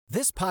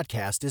This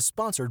podcast is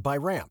sponsored by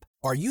Ramp.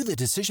 Are you the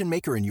decision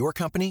maker in your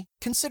company?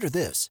 Consider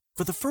this.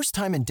 For the first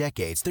time in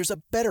decades, there's a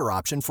better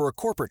option for a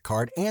corporate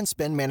card and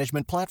spend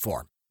management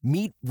platform.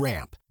 Meet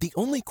Ramp, the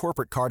only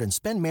corporate card and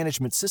spend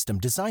management system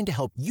designed to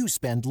help you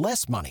spend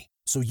less money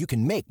so you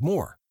can make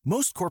more.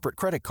 Most corporate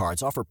credit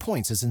cards offer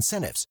points as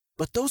incentives,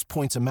 but those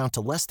points amount to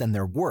less than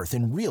their worth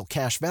in real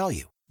cash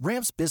value.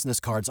 Ramp's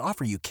business cards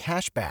offer you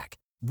cash back,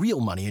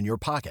 real money in your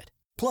pocket.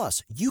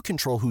 Plus, you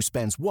control who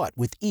spends what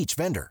with each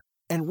vendor.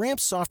 And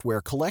Ramp's software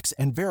collects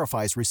and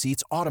verifies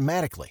receipts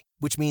automatically,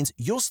 which means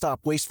you'll stop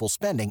wasteful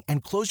spending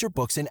and close your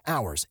books in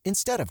hours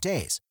instead of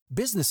days.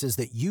 Businesses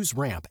that use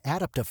Ramp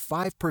add up to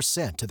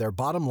 5% to their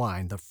bottom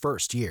line the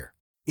first year.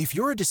 If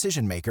you're a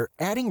decision maker,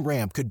 adding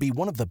Ramp could be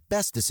one of the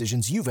best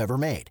decisions you've ever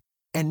made.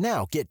 And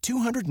now get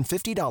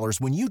 $250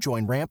 when you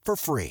join Ramp for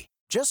free.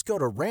 Just go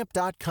to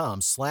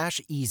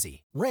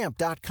ramp.com/easy.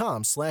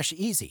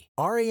 Ramp.com/easy.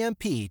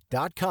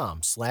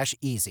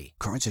 RAMP.com/easy.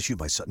 Cards issued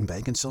by Sutton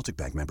Bank and Celtic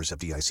Bank, members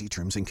FDIC.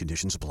 Terms and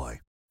conditions apply.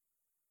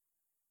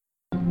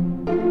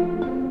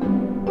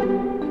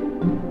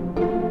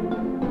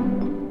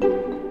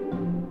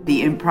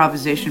 The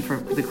improvisation for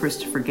the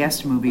Christopher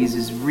Guest movies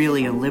is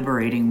really a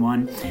liberating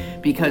one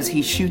because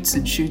he shoots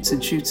and shoots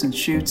and shoots and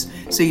shoots,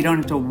 so you don't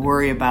have to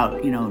worry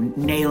about,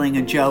 nailing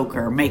a joke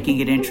or making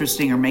it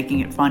interesting or making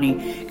it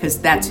funny, because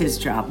that's his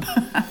job.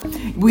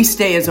 We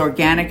stay as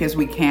organic as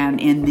we can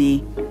in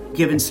the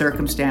given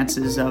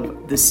circumstances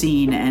of the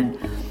scene, and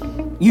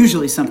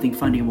usually something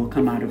funny will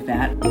come out of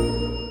that.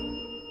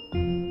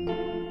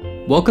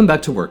 Welcome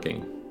back to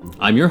Working.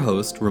 I'm your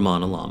host,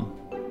 Rumaan Alam.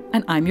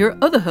 And I'm your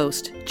other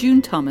host,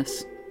 June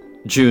Thomas.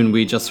 June,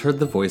 we just heard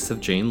the voice of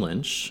Jane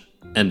Lynch,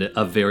 and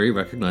a very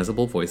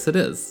recognizable voice it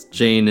is.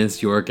 Jane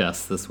is your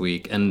guest this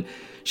week, and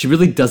she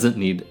really doesn't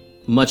need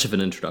much of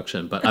an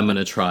introduction, but I'm going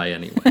to try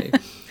anyway.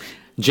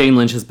 Jane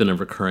Lynch has been a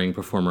recurring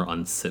performer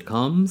on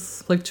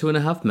sitcoms like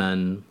 2.5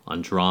 Men,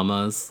 on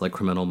dramas like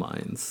Criminal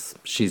Minds.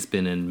 She's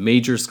been in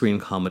major screen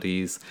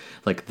comedies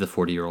like The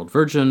 40-Year-Old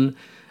Virgin,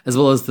 as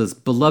well as those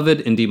beloved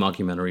indie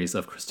mockumentaries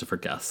of Christopher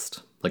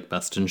Guest, like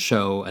Best in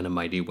Show and A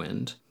Mighty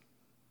Wind.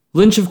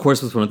 Lynch, of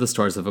course, was one of the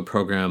stars of a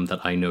program that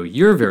I know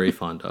you're very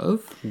fond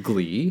of,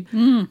 Glee,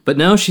 but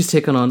now she's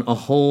taken on a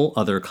whole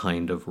other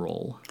kind of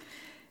role.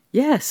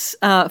 Yes,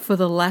 for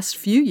the last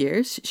few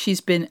years,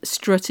 she's been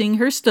strutting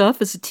her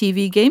stuff as a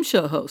TV game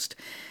show host.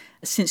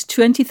 Since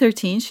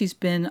 2013, she's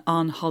been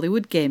on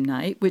Hollywood Game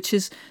Night, which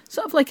is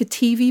sort of like a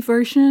TV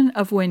version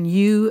of when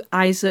you,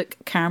 Isaac,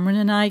 Cameron,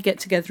 and I get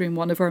together in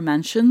one of our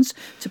mansions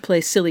to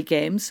play silly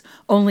games,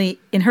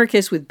 only in her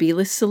case with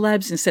B-list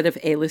celebs instead of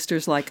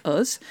A-listers like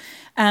us.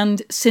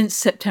 And since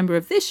September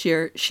of this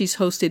year, she's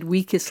hosted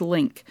Weakest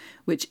Link,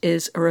 which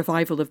is a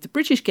revival of the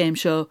British game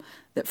show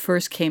that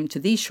first came to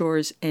these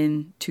shores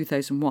in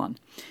 2001,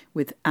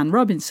 with Anne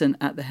Robinson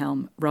at the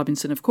helm.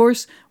 Robinson, of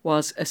course,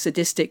 was a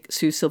sadistic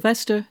Sue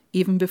Sylvester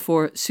even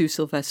before Sue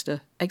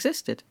Sylvester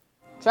existed.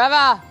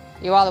 Trevor,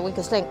 you are the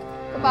weakest link.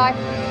 Goodbye.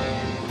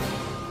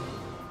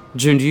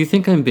 June, do you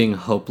think I'm being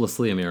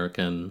hopelessly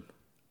American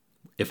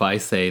if I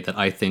say that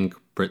I think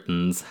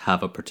Britons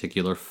have a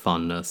particular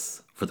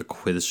fondness for the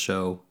quiz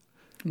show?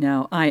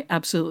 No, I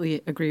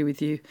absolutely agree with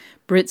you.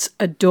 Brits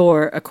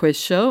adore a quiz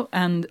show,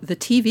 and the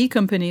TV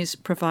companies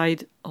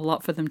provide a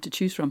lot for them to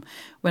choose from.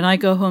 When I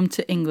go home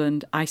to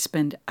England, I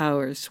spend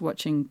hours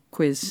watching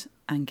quiz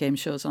and game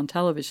shows on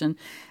television.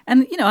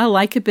 And, I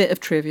like a bit of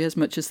trivia as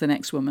much as the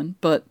next woman,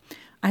 but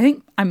I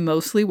think I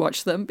mostly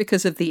watch them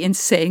because of the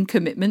insane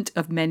commitment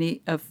of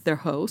many of their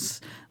hosts.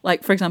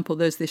 Like, for example,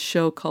 there's this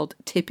show called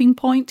Tipping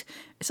Point.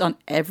 It's on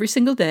every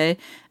single day.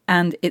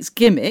 And its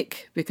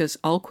gimmick, because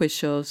all quiz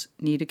shows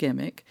need a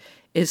gimmick,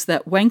 is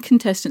that when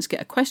contestants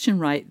get a question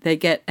right, they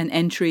get an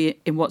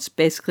entry in what's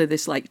basically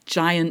this like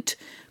giant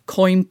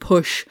coin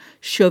push,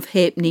 shove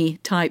halfpenny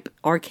type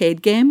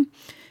arcade game,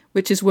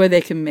 which is where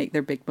they can make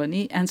their big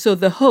money. And so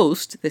the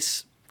host,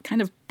 this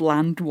kind of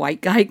bland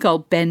white guy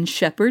called Ben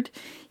Shepherd,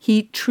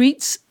 he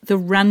treats the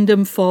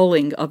random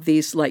falling of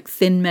these like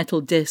thin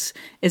metal discs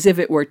as if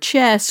it were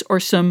chess or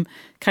some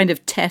kind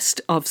of test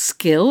of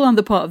skill on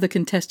the part of the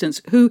contestants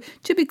who,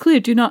 to be clear,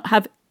 do not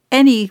have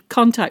any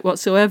contact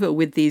whatsoever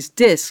with these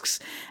discs.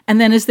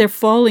 And then as they're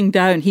falling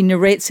down, he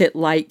narrates it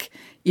like,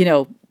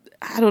 I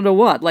don't know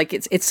what, like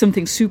it's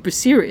something super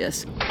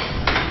serious.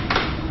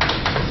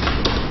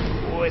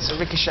 Oh, it's a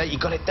ricochet. You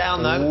got it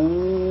down, though.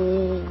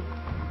 Ooh.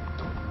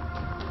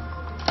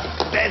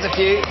 There's a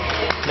few.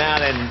 Now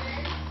then,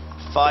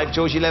 5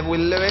 Georgie level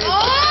with Lewis.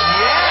 Oh!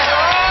 Yeah!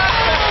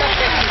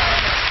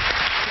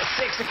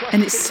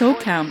 And it's so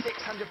camp,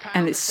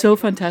 and it's so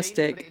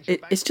fantastic.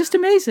 It's just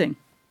amazing.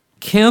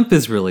 Camp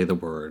is really the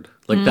word.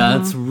 Like,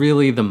 that's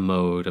really the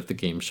mode of the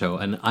game show.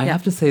 And I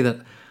have to say that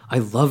I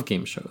love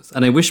game shows,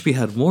 and I wish we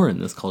had more in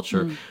this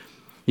culture.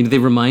 They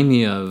remind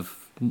me of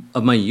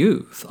my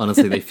youth.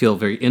 Honestly, they feel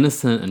very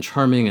innocent and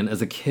charming. And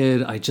as a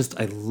kid, I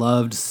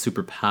loved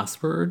Super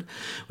Password,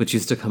 which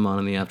used to come on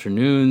in the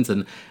afternoons.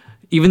 And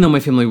even though my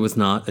family was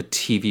not a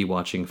TV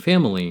watching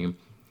family,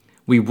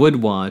 we would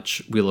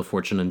watch Wheel of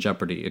Fortune and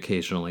Jeopardy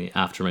occasionally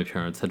after my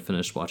parents had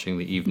finished watching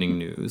the evening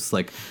news.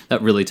 Like,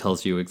 that really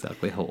tells you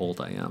exactly how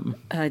old I am.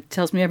 It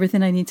tells me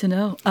everything I need to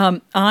know.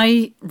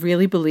 I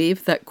really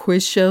believe that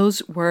quiz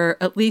shows were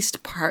at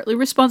least partly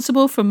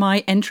responsible for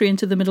my entry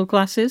into the middle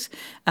classes.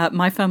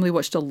 My family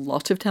watched a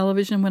lot of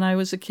television when I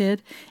was a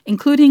kid,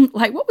 including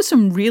like what was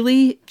some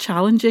really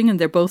challenging, and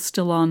they're both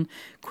still on,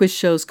 quiz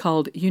shows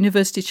called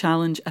University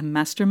Challenge and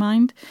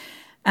Mastermind.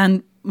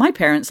 And my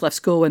parents left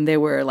school when they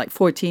were like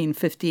 14,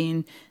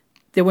 15.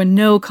 There were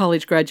no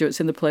college graduates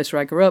in the place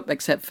where I grew up,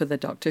 except for the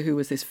doctor, who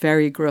was this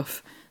very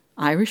gruff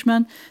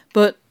Irishman.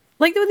 But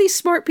like, there were these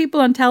smart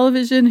people on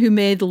television who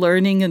made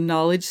learning and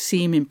knowledge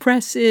seem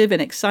impressive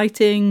and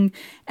exciting.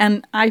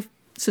 And I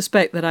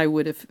suspect that I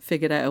would have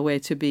figured out a way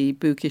to be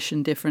bookish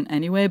and different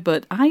anyway.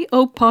 But I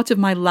owe part of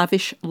my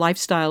lavish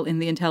lifestyle in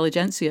the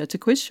intelligentsia to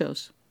quiz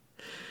shows.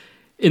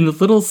 In the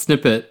little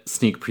snippet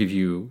sneak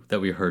preview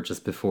that we heard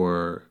just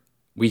before,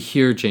 we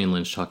hear Jane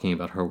Lynch talking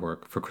about her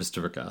work for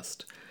Christopher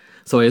Guest.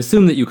 So I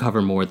assume that you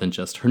cover more than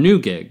just her new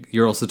gig.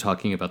 You're also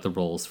talking about the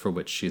roles for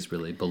which she's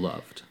really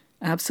beloved.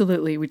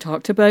 Absolutely. We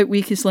talked about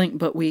Weakest Link,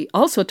 but we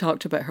also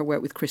talked about her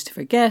work with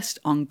Christopher Guest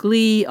on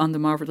Glee, on The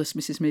Marvelous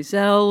Mrs.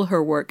 Maisel,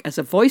 her work as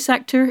a voice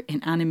actor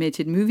in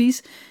animated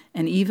movies,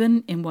 and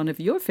even in one of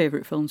your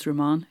favorite films,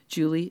 Roman,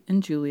 Julie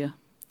and Julia.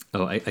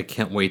 Oh, I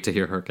can't wait to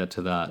hear her get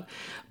to that.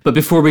 But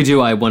before we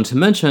do, I want to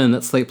mention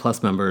that Slate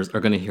Plus members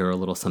are going to hear a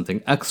little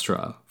something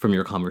extra from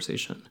your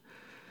conversation.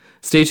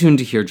 Stay tuned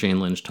to hear Jane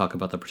Lynch talk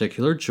about the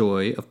particular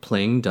joy of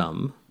playing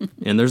dumb,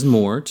 and there's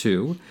more,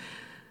 too.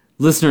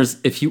 Listeners,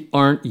 if you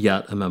aren't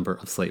yet a member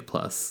of Slate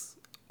Plus,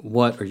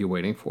 what are you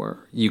waiting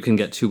for? You can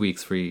get 2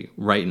 weeks free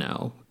right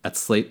now at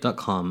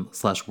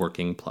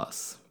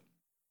slate.com/workingplus.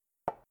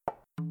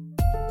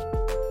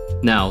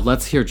 Now,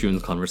 let's hear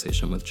June's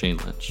conversation with Jane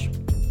Lynch.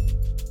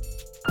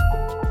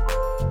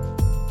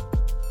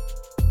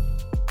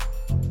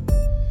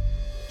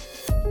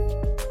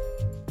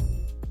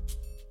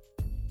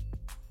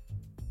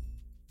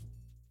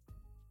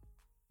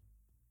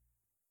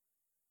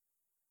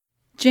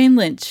 Jane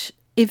Lynch,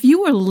 if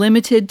you were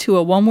limited to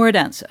a one-word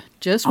answer,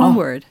 just one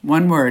word.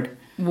 One word.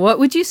 What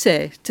would you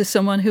say to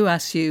someone who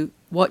asks you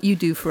what you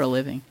do for a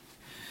living?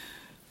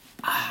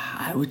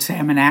 I would say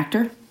I'm an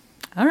actor.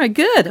 All right,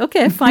 good.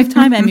 Okay,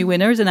 5-time Emmy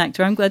winner as an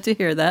actor. I'm glad to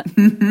hear that.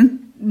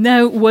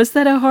 Now, was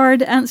that a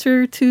hard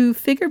answer to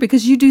figure?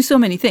 Because you do so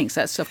many things.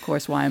 That's, of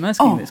course, why I'm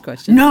asking this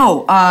question.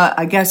 No,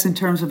 I guess in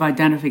terms of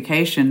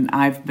identification,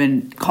 I've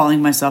been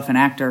calling myself an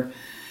actor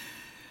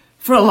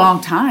for a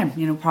long time,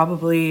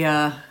 probably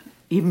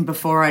even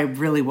before I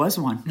really was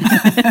one.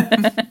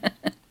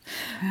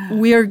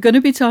 We are going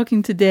to be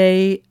talking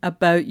today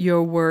about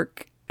your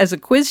work as a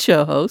quiz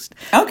show host.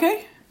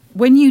 Okay.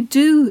 When you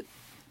do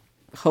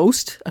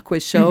host a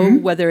quiz show,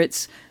 whether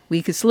it's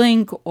Weakest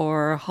Link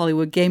or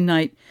Hollywood Game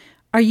Night,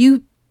 are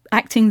you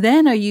acting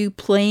then? Are you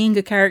playing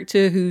a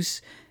character who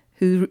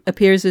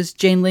appears as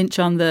Jane Lynch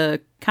on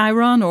the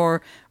Chiron,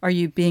 or are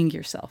you being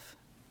yourself?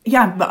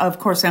 Yeah, of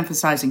course,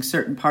 emphasizing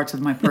certain parts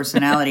of my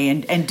personality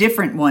and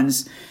different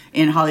ones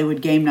in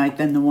Hollywood Game Night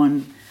than the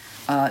one,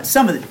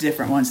 some of the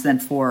different ones than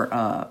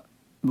for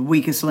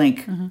Weakest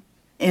Link.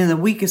 In the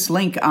Weakest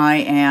Link, I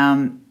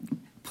am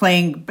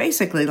playing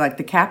basically like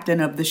the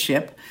captain of the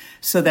ship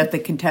so that the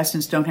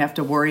contestants don't have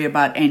to worry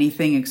about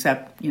anything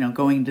except,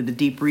 going into the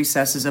deep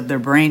recesses of their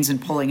brains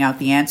and pulling out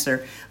the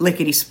answer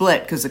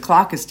lickety-split because the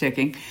clock is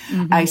ticking.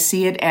 I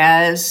see it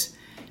as...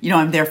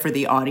 I'm there for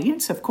the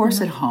audience, of course,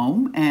 at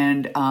home,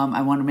 and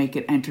I want to make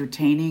it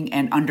entertaining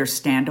and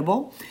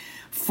understandable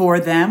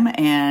for them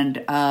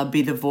and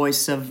be the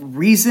voice of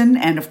reason.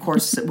 And, of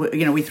course,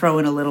 we throw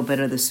in a little bit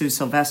of the Sue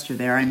Sylvester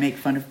there. I make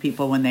fun of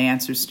people when they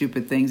answer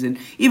stupid things, and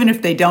even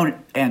if they don't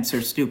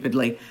answer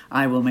stupidly,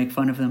 I will make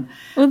fun of them.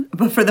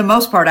 But for the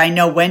most part, I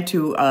know when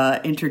to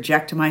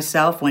interject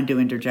myself, when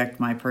to interject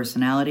my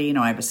personality.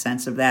 I have a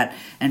sense of that,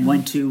 and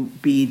when to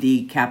be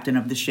the captain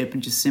of the ship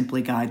and just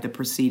simply guide the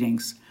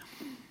proceedings.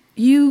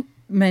 You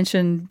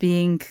mentioned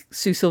being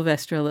Sue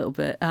Sylvester a little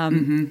bit.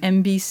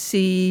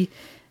 NBC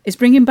is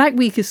bringing back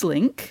Weakest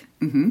Link.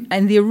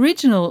 And the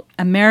original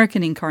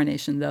American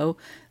incarnation, though,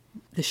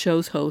 the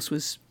show's host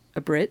was a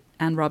Brit,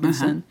 Anne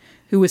Robinson,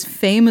 who was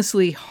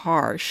famously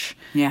harsh.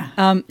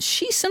 Yeah.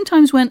 She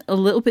sometimes went a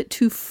little bit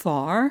too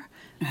far.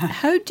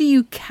 How do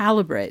you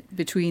calibrate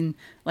between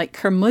like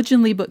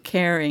curmudgeonly but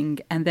caring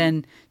and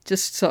then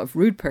just sort of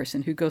rude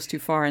person who goes too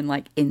far and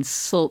like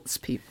insults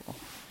people?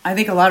 I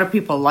think a lot of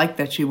people like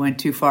that she went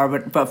too far,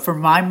 but for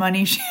my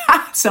money,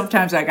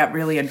 sometimes I got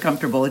really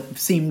uncomfortable. It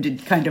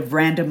seemed kind of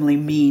randomly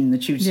mean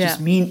that she was just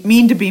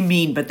mean to be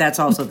mean, but that's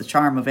also the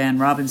charm of Anne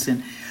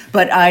Robinson.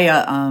 But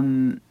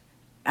I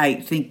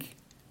think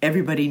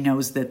everybody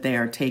knows that they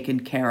are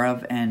taken care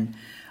of, and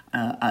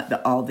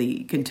all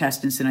the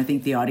contestants, and I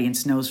think the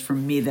audience knows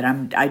from me that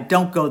I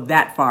don't go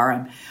that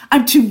far.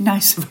 I'm too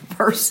nice of a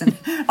person.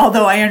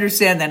 Although I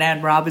understand that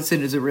Anne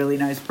Robinson is a really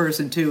nice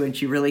person too, and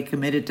she really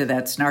committed to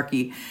that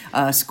snarky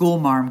school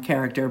marm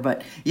character.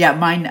 But yeah,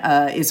 mine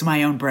is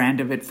my own brand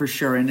of it for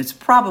sure, and it's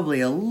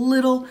probably a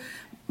little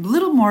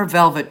little more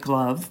velvet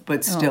glove,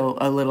 but still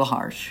a little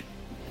harsh.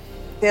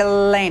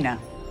 Elena,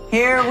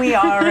 here we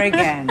are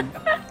again.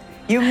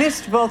 You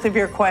missed both of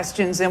your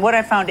questions, and what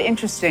I found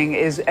interesting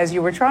is as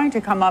you were trying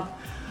to come up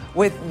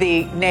with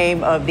the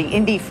name of the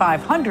Indy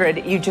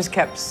 500, you just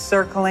kept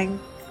circling.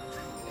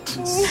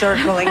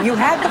 You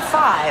had the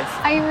 5.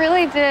 I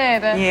really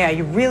did. Yeah,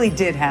 you really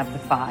did have the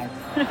 5.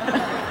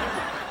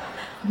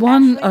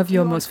 One of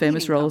your most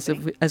famous roles,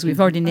 as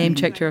we've already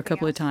name-checked her a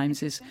couple of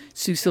times, is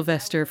Sue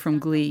Sylvester from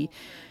Glee.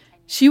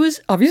 She was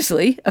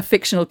obviously a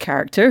fictional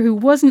character who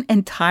wasn't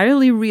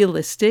entirely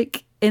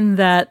realistic in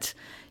that,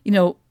 you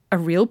know, a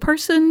real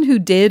person who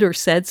did or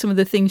said some of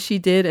the things she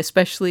did,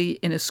 especially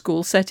in a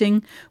school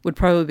setting, would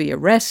probably be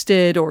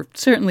arrested or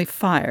certainly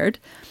fired.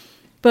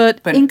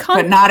 But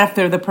not if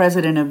they're the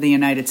president of the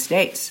United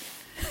States.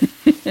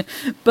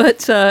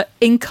 But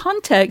in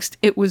context,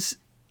 it was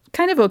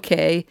kind of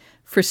okay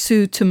for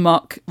Sue to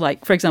mock,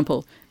 like, for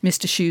example,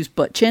 Mr. Shoe's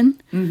butt chin.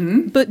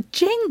 Mm-hmm. But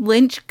Jane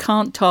Lynch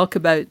can't talk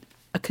about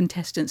a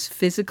contestant's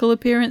physical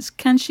appearance,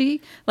 can she?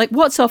 Like,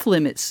 what's off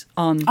limits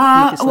on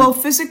well,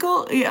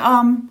 physical,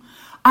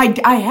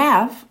 I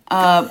have,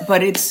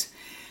 but it's,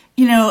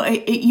 you know,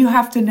 you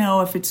have to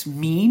know if it's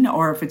mean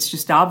or if it's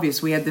just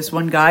obvious. We had this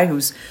one guy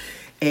who's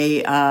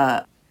he's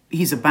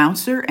a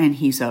bouncer and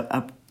he's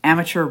a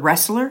amateur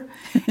wrestler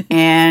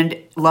and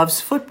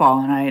loves football.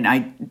 And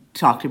I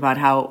talked about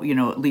how, you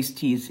know, at least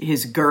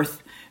his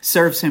girth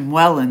serves him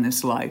well in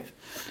this life.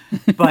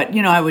 But,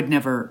 you know, I would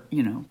never,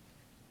 you know,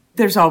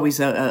 there's always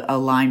a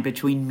line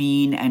between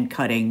mean and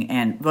cutting.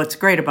 And what's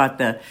great about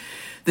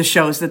the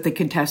show is that the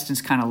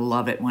contestants kind of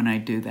love it when I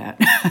do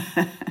that.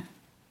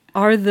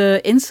 Are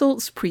the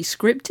insults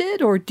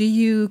pre-scripted or do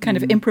you kind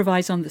of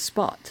improvise on the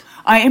spot?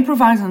 I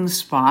improvise on the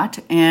spot,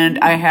 and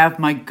I have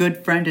my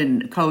good friend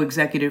and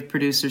co-executive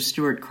producer,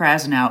 Stuart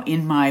Krasnow,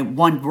 in my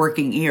one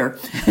working ear.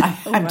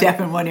 I'm deaf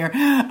in one ear,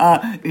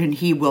 and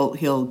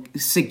he'll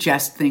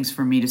suggest things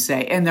for me to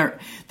say. And they're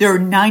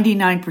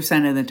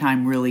 99% of the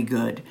time really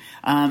good.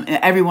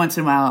 Every once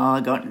in a while,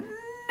 I'll go, no.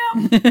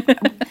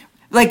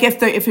 Like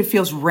if it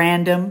feels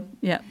random,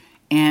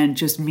 and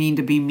just mean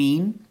to be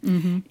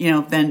mean, you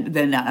know,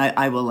 then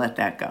I will let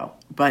that go.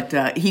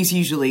 But he's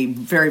usually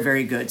very,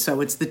 very good.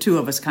 So it's the two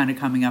of us kind of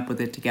coming up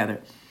with it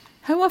together.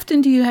 How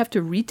often do you have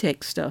to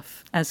retake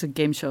stuff as a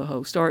game show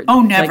host? Or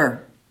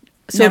never.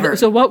 Never.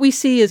 So what we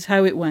see is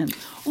how it went.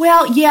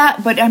 Well, yeah,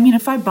 but I mean,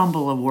 if I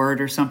bumble a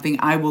word or something,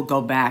 I will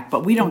go back.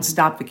 But we don't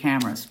stop the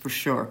cameras, for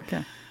sure.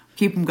 Okay.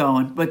 Keep them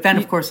going. But then,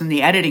 of course, in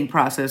the editing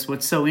process,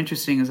 what's so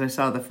interesting is I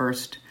saw the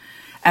first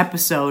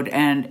episode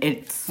and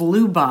it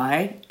flew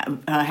by.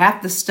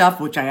 Half the stuff,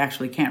 which I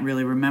actually can't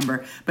really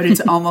remember, but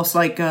it's almost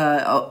like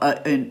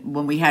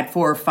when we had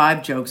 4 or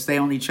 5 jokes, they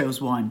only chose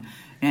 1.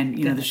 And,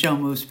 you know, the show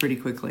moves pretty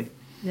quickly.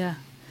 Yeah.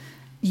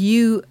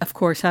 You, of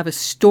course, have a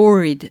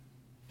storied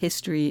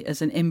history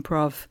as an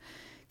improv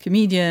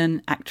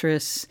comedian,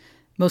 actress,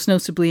 most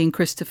notably in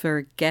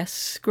Christopher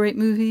Guest's great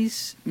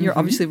movies. You're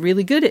obviously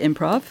really good at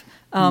improv.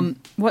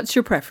 What's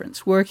your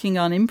preference, working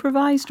on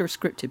improvised or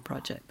scripted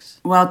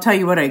projects? Well, I'll tell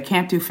you what, I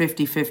can't do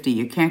 50-50.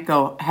 You can't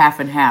go half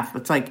and half.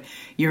 It's like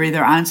you're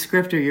either on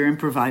script or you're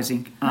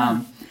improvising.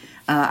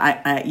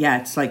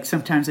 It's like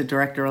sometimes a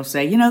director will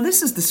say, you know,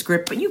 this is the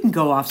script, but you can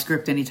go off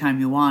script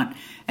anytime you want.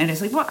 And it's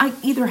like, well, I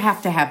either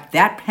have to have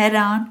that head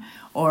on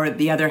or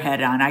the other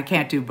head on. I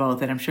can't do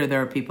both. And I'm sure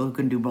there are people who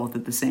can do both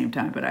at the same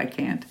time, but I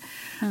can't.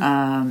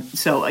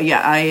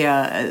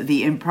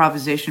 The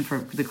improvisation for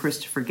the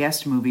Christopher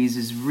Guest movies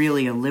is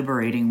really a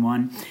liberating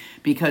one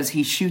because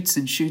he shoots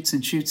and shoots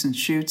and shoots and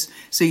shoots.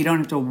 So you don't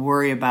have to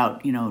worry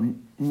about, you know,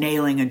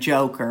 nailing a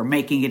joke or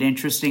making it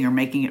interesting or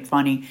making it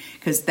funny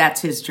because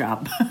that's his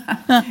job.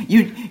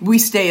 We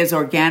stay as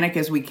organic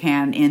as we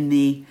can in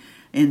the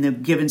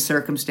given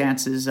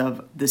circumstances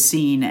of the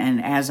scene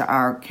and as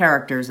our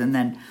characters, and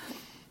then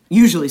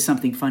usually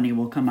something funny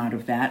will come out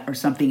of that or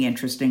something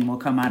interesting will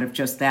come out of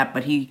just that.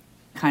 But he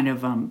kind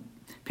of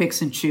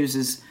picks and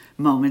chooses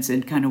moments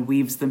and kind of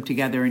weaves them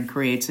together and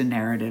creates a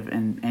narrative.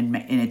 And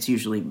it's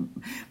usually,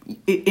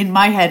 in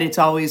my head, it's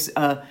always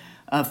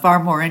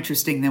far more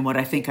interesting than what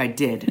I think I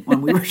did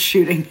when we were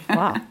shooting.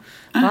 Wow.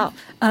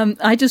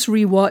 I just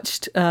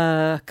rewatched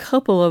a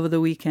couple over the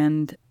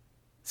weekend.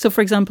 So,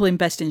 for example, in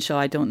Best in Show,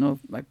 I don't know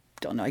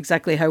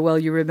exactly how well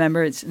you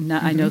remember.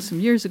 I know some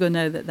years ago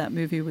now that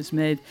movie was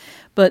made.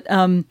 But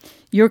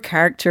your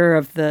character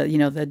of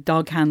the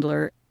dog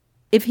handler,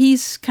 if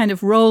he's kind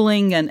of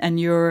rolling and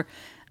you're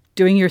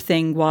doing your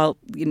thing while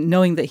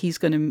knowing that he's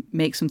going to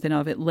make something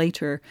of it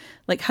later,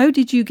 like how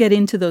did you get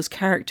into those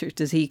characters?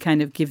 Does he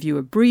kind of give you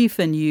a brief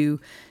and you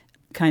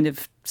kind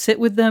of sit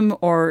with them,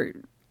 or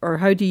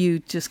how do you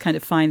just kind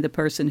of find the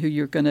person who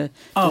you're going to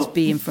just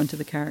be in front of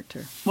the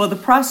character? Well, the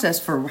process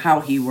for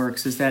how he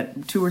works is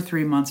that 2 or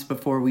 3 months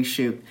before we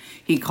shoot,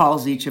 he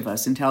calls each of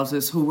us and tells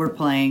us who we're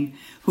playing,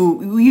 who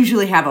we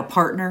usually have a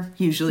partner,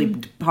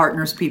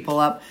 partners people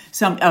up.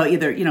 Some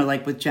either, you know,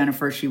 like with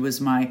Jennifer, she was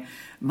my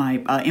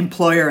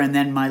employer and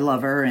then my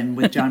lover. And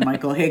with John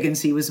Michael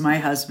Higgins, he was my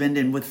husband.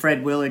 And with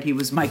Fred Willard, he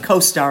was my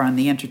co-star on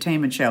the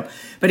entertainment show.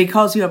 But he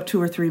calls you up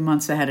 2 or 3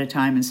 months ahead of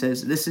time and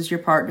says, this is your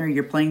partner.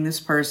 You're playing this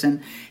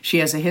person. She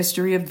has a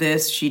history of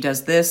this. She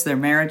does this. Their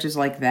marriage is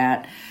like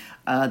that.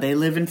 They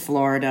live in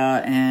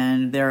Florida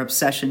and their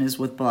obsession is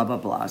with blah, blah,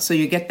 blah. So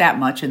you get that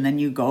much and then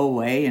you go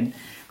away and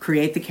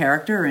create the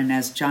character. And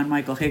as John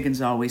Michael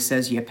Higgins always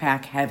says, you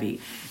pack heavy.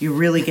 You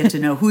really get to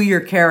know who your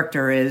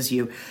character is.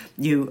 You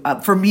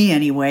for me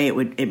anyway,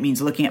 it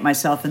means looking at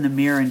myself in the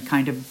mirror and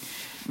kind of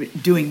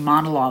doing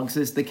monologues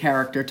as the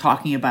character,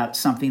 talking about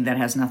something that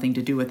has nothing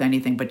to do with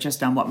anything, but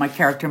just on what my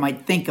character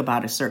might think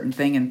about a certain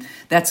thing. And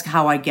that's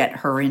how I get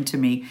her into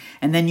me.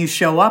 And then you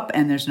show up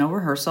and there's no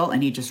rehearsal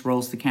and he just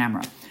rolls the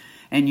camera.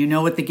 And you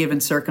know what the given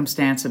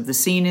circumstance of the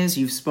scene is.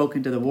 You've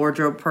spoken to the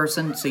wardrobe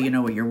person, so you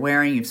know what you're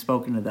wearing. You've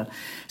spoken to the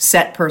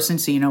set person,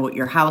 so you know what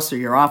your house or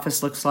your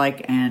office looks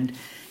like. And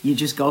you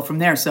just go from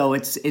there. So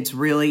it's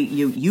really,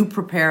 you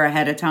prepare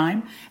ahead of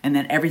time, and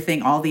then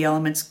everything, all the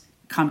elements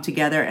come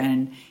together,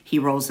 and he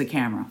rolls the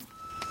camera.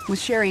 With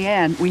Sherry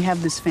Ann, we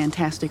have this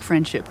fantastic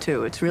friendship,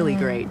 too. It's really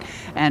great.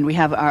 And we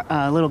have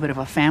a little bit of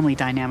a family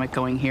dynamic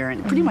going here,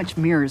 and it pretty much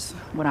mirrors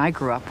what I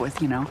grew up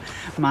with, you know.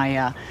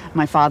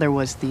 My father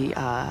was the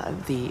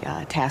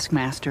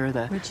taskmaster,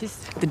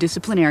 the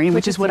disciplinarian,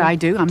 which is what I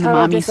do. I'm the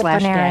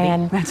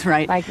mommy/daddy. That's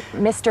right. Like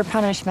Mr.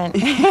 Punishment.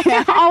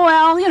 Oh,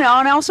 well, you know,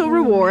 and also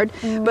reward.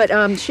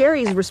 But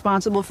Sherry's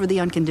responsible for the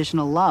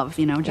unconditional love,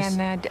 you know. Just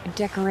and the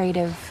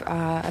decorative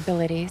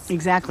abilities.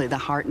 Exactly, the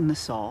heart and the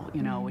soul,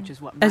 you know, which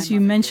is what as you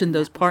mentioned,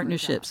 those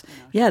partnerships.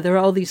 Yeah, there are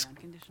all these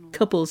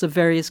couples of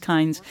various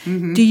kinds.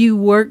 Do you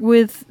work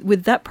with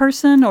that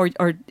person, or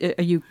are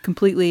you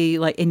completely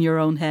like in your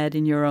own head,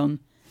 in your own?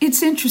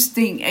 It's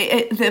interesting.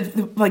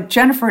 Like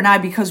Jennifer and I,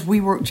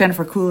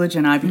 Jennifer Coolidge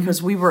and I,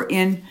 because we were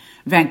in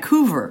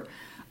Vancouver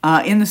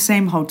in the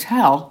same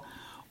hotel.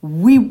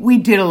 We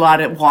did a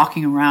lot of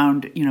walking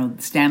around, you know,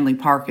 Stanley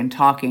Park and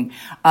talking.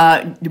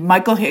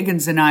 Michael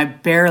Higgins and I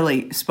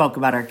barely spoke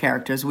about our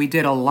characters. We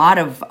did a lot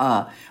of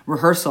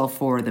rehearsal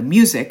for the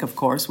music, of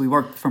course. We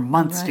worked for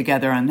months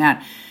together on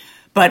that.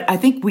 But I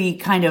think we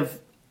kind of,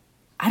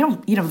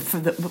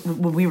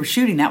 when we were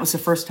shooting, that was the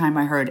first time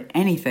I heard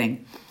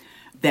anything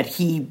that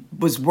he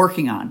was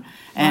working on.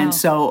 And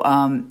so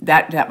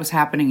that was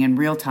happening in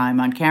real time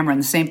on camera.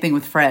 And the same thing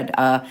with Fred.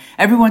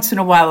 Every once in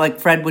a while, like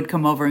Fred would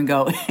come over and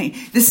go, hey,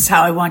 this is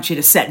how I want you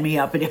to set me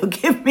up. And he'll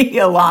give me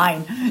a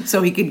line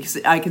so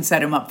I can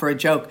set him up for a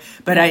joke.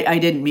 But I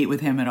didn't meet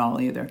with him at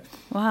all either.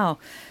 Wow.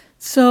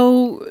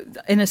 So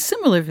in a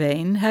similar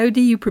vein, how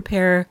do you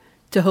prepare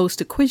to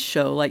host a quiz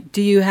show? Like,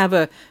 do you have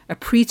a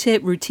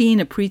pre-tape routine,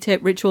 a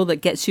pre-tape ritual that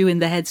gets you in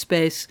the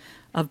headspace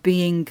of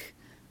being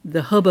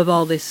the hub of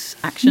all this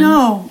action?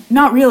 No,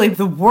 not really.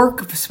 The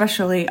work,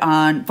 especially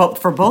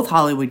for both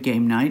Hollywood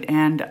Game Night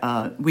and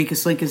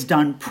Weakest Link, is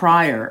done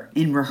prior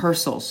in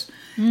rehearsals.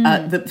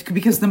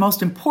 Because the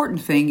most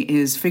important thing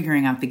is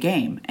figuring out the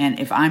game. And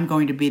if I'm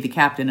going to be the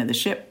captain of the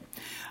ship,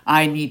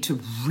 I need to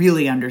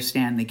really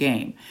understand the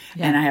game.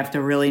 Yeah. And I have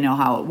to really know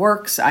how it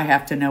works. I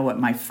have to know what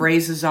my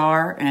phrases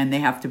are, and they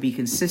have to be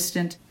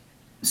consistent.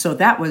 So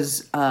that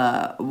was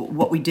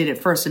what we did at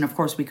first. And of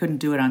course, we couldn't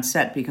do it on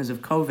set because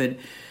of COVID.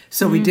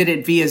 So we did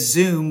it via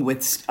Zoom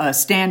with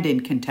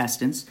stand-in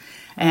contestants.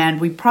 And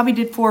we probably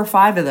did 4 or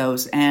 5 of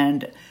those.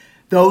 And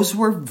those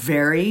were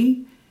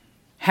very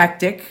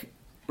hectic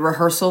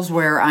rehearsals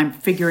where I'm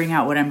figuring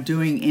out what I'm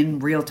doing in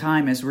real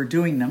time as we're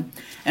doing them.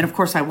 And of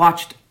course, I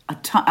watched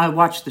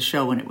the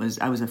show when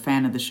I was a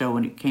fan of the show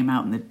when it came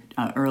out in the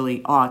early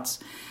aughts.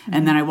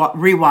 And then I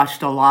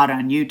rewatched a lot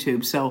on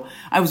YouTube. So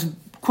I was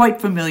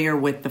quite familiar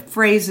with the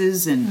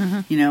phrases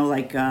and, you know,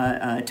 like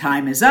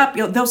time is up.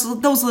 You know,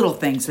 those little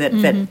things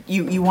that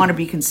you want to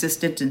be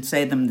consistent and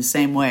say them the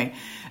same way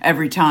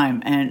every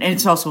time. And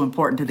it's also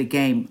important to the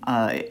game.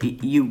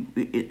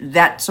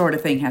 That sort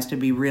of thing has to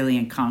be really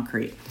in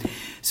concrete.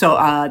 So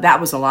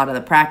that was a lot of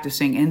the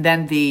practicing. And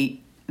then the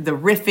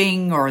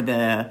riffing or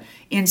the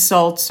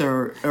insults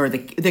or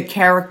the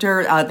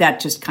character, that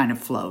just kind of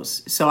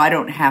flows. So I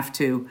don't have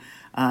to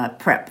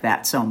prep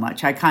that so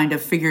much. I kind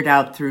of figured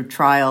out through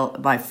trial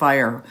by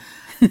fire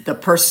the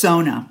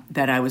persona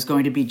that I was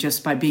going to be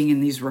just by being in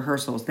these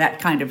rehearsals. That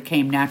kind of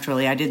came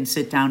naturally. I didn't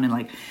sit down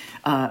and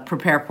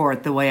prepare for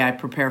it the way I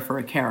prepare for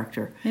a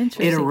character.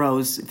 It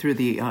arose through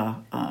the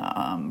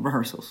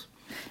rehearsals.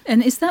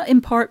 And is that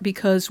in part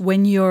because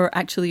when you're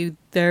actually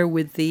there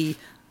with the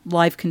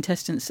live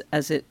contestants,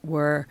 as it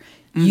were,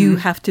 you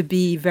have to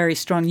be very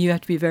strong, you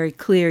have to be very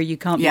clear, you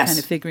can't be kind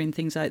of figuring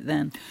things out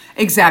then.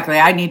 Exactly.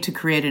 I need to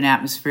create an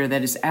atmosphere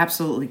that is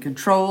absolutely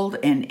controlled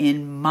and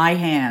in my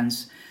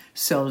hands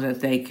so that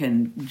they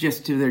can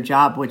just do their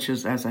job, which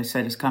is, as I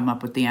said, has come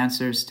up with the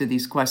answers to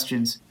these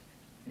questions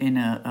in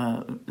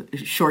a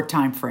short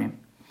time frame.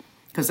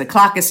 Because the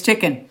clock is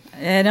ticking.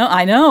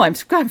 I know.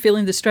 I'm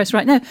feeling the stress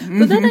right now.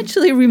 But that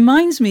actually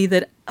reminds me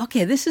that,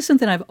 okay, this is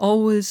something I've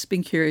always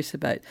been curious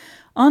about.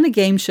 On a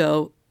game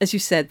show, as you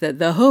said,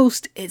 the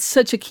host, it's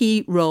such a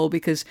key role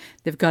because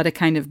they've got to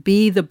kind of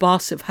be the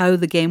boss of how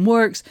the game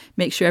works,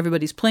 make sure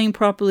everybody's playing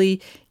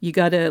properly. You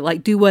got to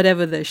like do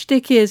whatever the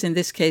shtick is. In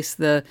this case,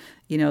 the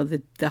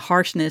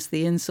harshness,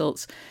 the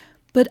insults.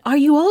 But are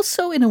you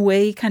also, in a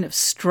way, kind of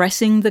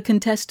stressing the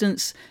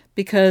contestants?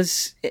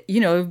 Because,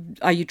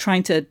 are you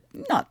trying to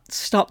not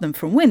stop them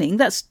from winning?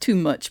 That's too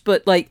much.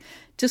 But like,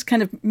 just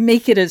kind of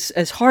make it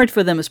as hard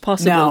for them as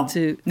possible.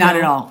 Not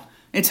at all.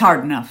 It's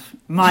hard enough.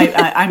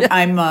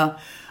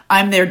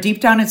 I'm there deep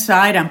down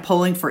inside. I'm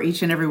pulling for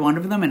each and every one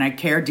of them, and I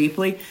care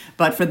deeply.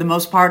 But for the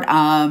most part,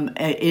 I'm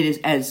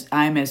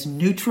as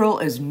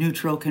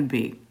neutral can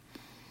be.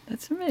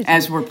 That's amazing.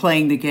 As we're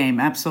playing the game,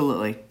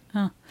 absolutely.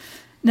 Huh.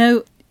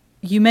 Now,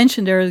 you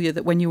mentioned earlier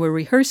that when you were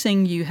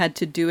rehearsing, you had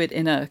to do it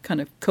in a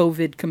kind of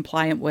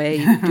COVID-compliant way,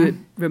 do it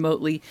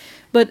remotely.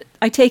 But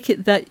I take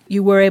it that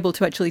you were able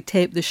to actually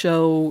tape the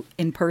show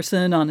in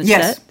person on a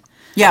set?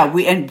 Yeah,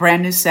 and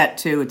brand new set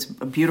too. It's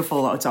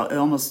beautiful. It's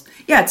almost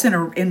it's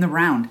in the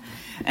round,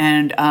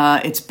 and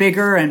it's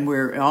bigger. And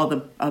all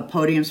the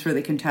podiums for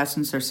the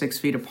contestants are 6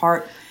 feet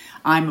apart.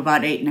 I'm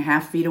about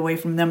 8.5 feet away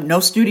from them. No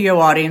studio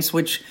audience,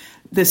 which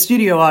the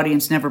studio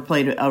audience never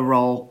played a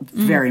role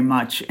very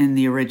much in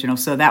the original,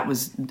 so that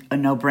was a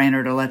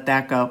no-brainer to let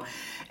that go.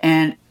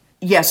 And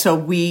so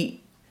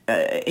we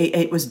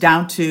it was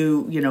down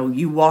to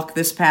you walk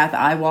this path,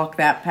 I walk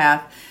that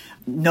path.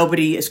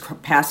 Nobody is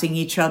passing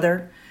each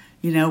other.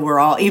 We're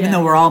all, even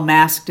though we're all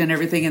masked and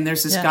everything, and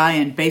there's this guy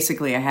in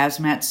basically a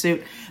hazmat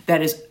suit that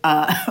is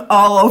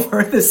all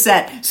over the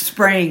set,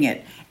 spraying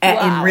it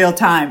in real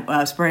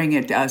time, spraying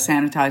it,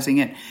 sanitizing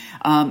it.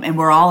 And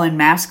we're all in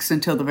masks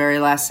until the very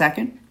last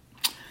second.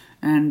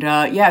 And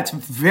it's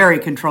very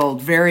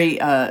controlled, very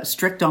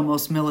strict,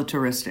 almost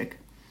militaristic.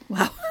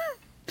 Wow.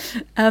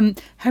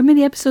 How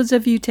many episodes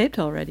have you taped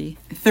already?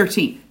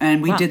 13,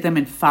 and we did them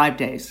in 5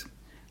 days.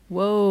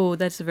 Whoa,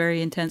 that's a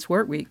very intense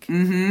work week.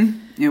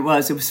 Mm-hmm. It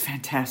was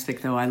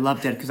fantastic, though. I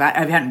loved it because I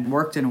hadn't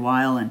worked in a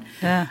while, and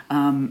I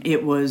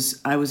was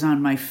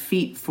on my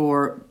feet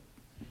for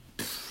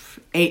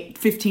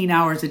 15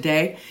 hours a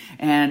day,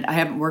 and I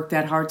haven't worked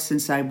that hard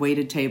since I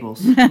waited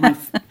tables.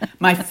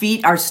 My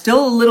feet are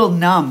still a little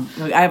numb.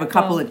 I have a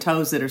couple of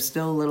toes that are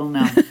still a little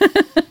numb.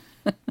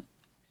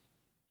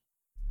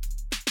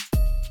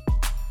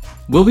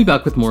 We'll be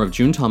back with more of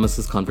June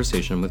Thomas's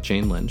conversation with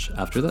Jane Lynch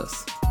after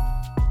this.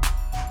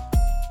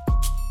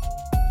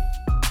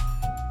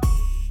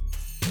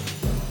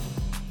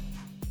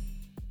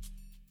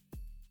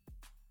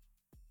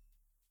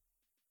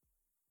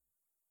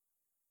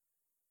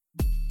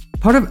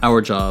 Part of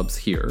our jobs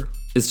here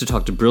is to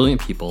talk to brilliant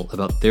people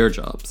about their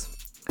jobs.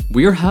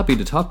 We are happy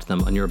to talk to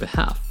them on your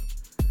behalf.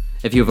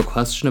 If you have a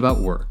question about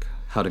work,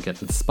 how to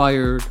get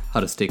inspired, how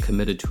to stay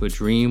committed to a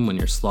dream when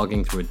you're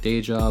slogging through a day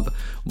job,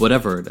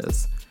 whatever it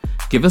is,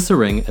 give us a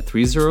ring at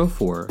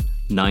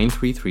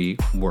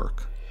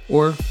 304-933-WORK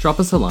or drop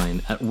us a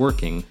line at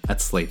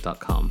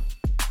working@slate.com.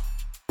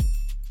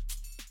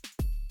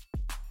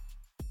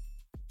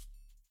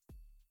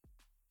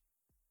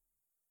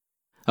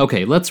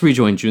 Okay, let's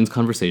rejoin June's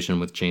conversation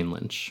with Jane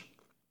Lynch.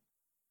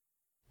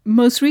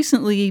 Most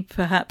recently,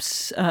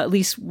 perhaps, at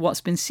least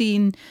what's been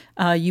seen,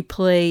 you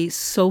play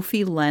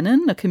Sophie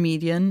Lennon, a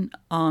comedian,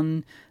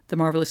 on The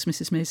Marvelous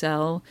Mrs.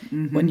 Maisel,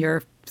 won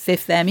your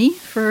 5th Emmy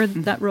for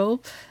that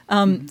role.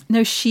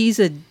 Now, she's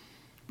a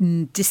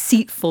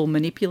deceitful,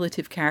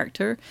 manipulative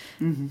character.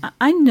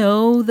 I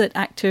know that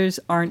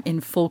actors aren't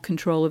in full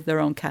control of their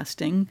own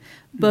casting,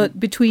 but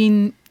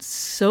between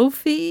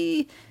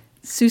Sophie,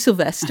 Sue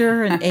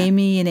Sylvester, and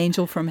Amy and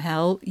Angel from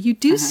Hell, you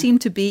do seem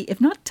to be,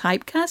 if not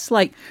typecast,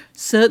 like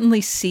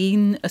certainly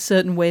seen a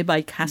certain way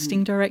by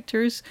casting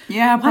directors.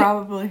 Yeah,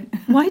 probably.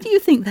 Why do you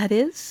think that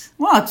is?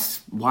 Well,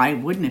 why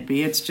wouldn't it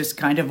be? It's just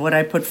kind of what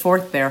I put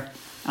forth there.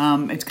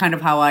 It's kind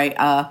of how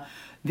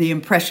the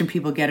impression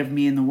people get of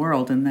me in the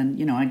world, and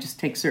then, I just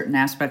take certain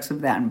aspects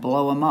of that and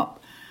blow them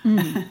up.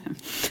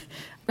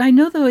 I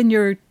know, though, in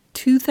your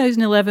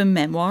 2011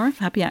 memoir,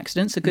 Happy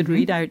Accidents, a good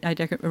read, I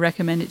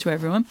recommend it to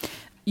everyone,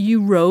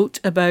 you wrote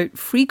about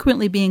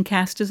frequently being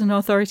cast as an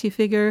authority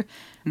figure.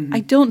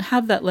 I don't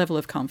have that level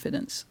of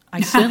confidence.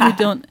 I certainly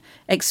don't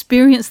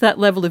experience that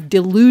level of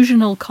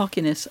delusional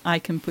cockiness I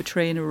can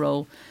portray in a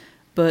role.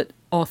 But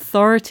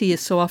authority is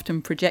so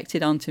often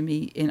projected onto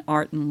me in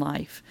art and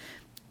life.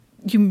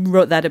 You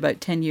wrote that about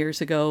 10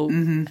 years ago.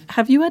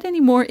 Have you had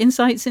any more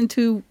insights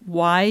into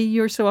why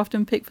you're so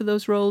often picked for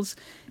those roles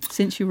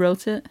since you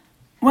wrote it?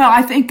 Well,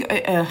 I think,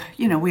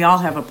 we all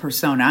have a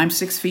persona. I'm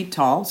 6 feet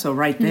tall, so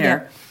right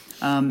there.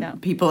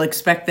 People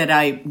expect that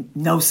I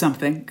know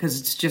something because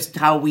it's just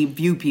how we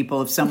view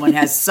people. If someone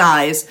has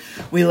size,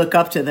 we look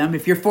up to them.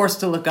 If you're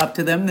forced to look up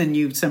to them, then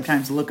you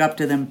sometimes look up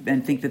to them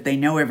and think that they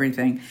know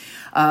everything.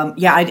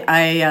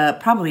 I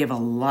probably have a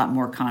lot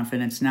more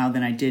confidence now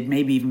than I did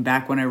maybe even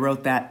back when I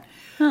wrote that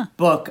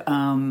book.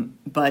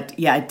 But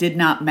it did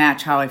not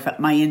match how I felt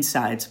my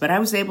insides. But I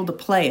was able to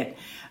play it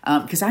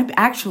because I'm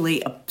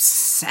actually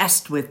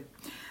obsessed with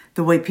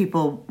the way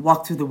people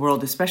walk through the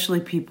world, especially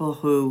people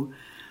who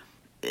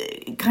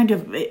kind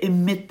of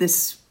emit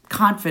this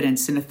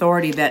confidence and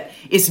authority that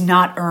is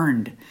not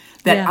earned,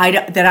 that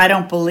I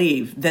don't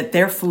believe, that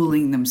they're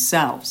fooling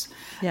themselves.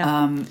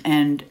 Yeah.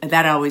 And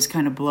that always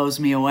kind of blows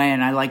me away,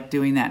 and I like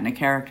doing that in a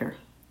character.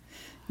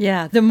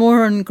 Yeah, the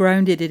more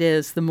ungrounded it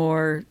is, the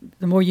more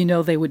you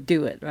know they would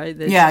do it, right?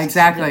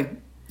 Exactly.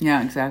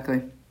 Yeah,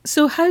 exactly.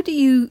 So how do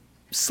you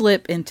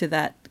slip into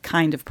that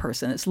kind of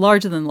person? It's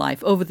larger than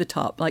life, over the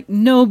top. Like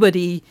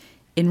nobody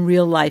in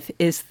real life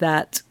is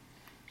that.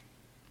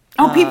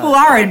 People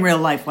are in real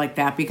life like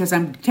that because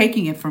I'm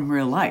taking it from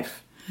real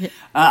life. Yeah.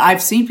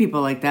 I've seen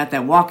people like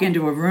that walk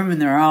into a room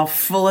and they're all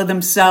full of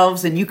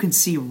themselves, and you can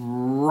see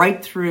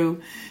right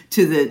through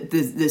to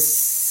the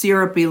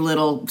syrupy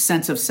little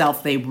sense of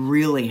self they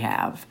really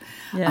have.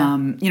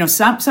 Yeah.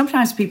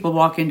 Sometimes people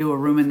walk into a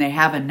room and they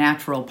have a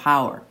natural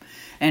power,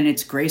 and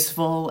it's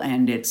graceful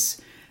and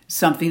it's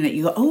something that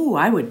you go, oh,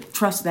 I would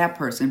trust that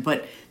person.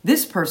 But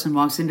this person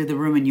walks into the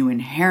room and you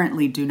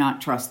inherently do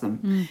not trust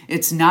them.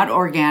 It's not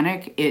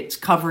organic. It's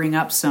covering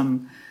up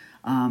some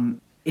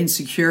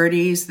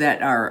insecurities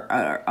that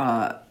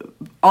are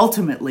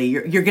ultimately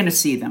you're going to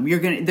see them.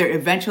 They're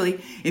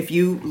eventually, if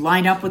you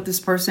line up with this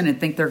person and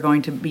think they're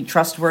going to be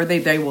trustworthy,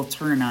 they will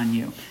turn on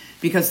you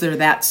because they're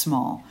that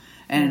small.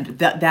 And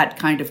that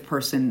kind of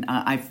person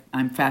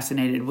I'm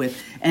fascinated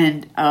with.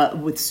 And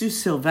with Sue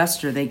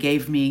Sylvester, they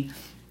gave me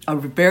a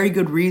very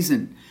good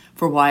reason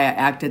for why I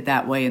acted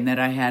that way, and that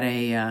I had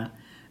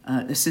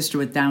a sister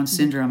with Down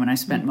syndrome, and I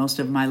spent most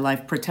of my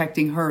life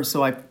protecting her.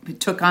 So I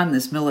took on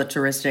this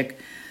militaristic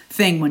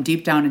thing when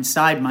deep down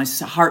inside my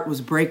heart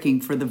was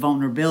breaking for the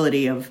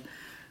vulnerability of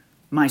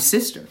my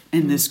sister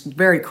in this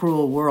very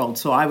cruel world.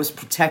 So I was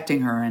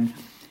protecting her,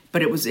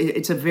 but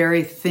it's a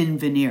very thin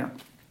veneer,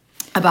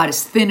 about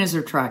as thin as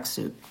her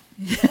tracksuit.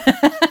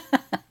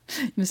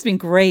 It must have been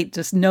great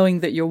just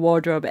knowing that your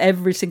wardrobe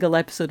every single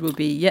episode will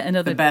be yet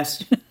another... The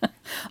best.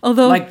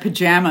 Although like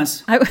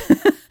pajamas.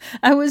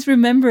 I was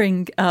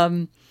remembering,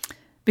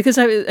 because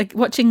I was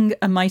watching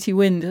A Mighty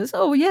Wind, I was,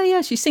 oh,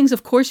 yeah, she sings,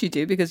 of course you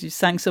do, because you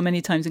sang so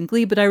many times in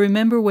Glee. But I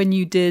remember when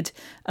you did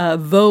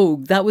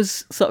Vogue, that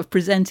was sort of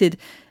presented,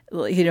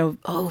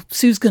 oh,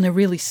 Sue's going to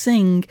really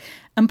sing.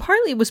 And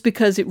partly it was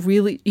because it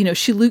really,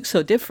 she looks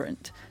so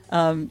different.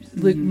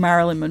 Look,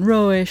 Marilyn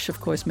Monroe-ish,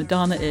 of course,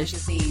 Madonna-ish.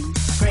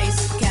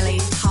 Grace Kelly,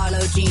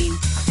 Harlow Jean,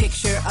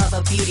 picture of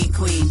a beauty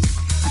queen.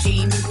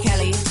 Jean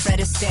Kelly, Fred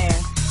Astaire,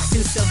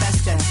 Sue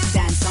Sylvester,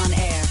 Dance on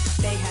Air.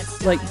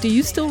 Do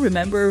you still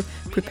remember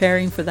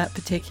preparing for that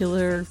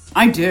particular?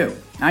 I do.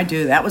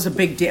 That was a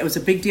big deal. It was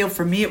a big deal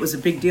for me. It was a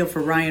big deal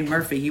for Ryan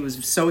Murphy. He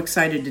was so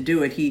excited to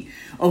do it. He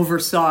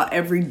oversaw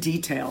every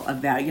detail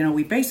of that.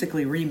 We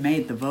basically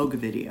remade the Vogue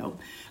video,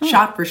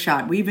 shot for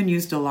shot. We even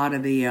used a lot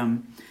of the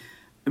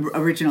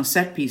original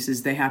set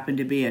pieces. They happened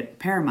to be at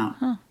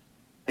Paramount.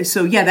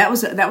 So yeah, that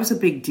was a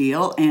big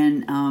deal,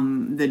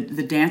 and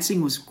the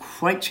dancing was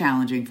quite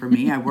challenging for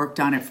me. I worked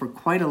on it for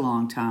quite a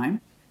long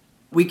time.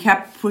 We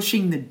kept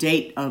pushing the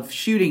date of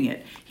shooting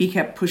it. He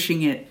kept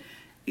pushing it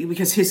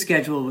because his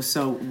schedule was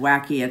so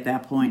wacky at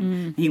that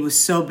point. He was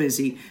so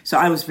busy. So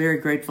I was very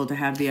grateful to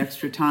have the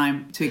extra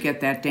time to get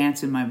that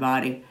dance in my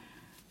body.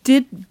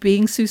 Did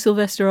being Sue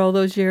Sylvester all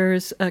those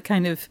years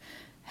kind of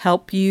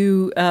help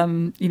you,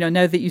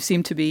 now that you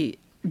seem to be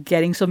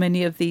getting so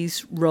many of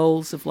these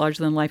roles of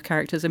larger-than-life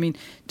characters? I mean,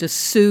 does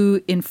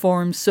Sue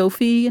inform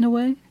Sophie in a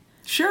way?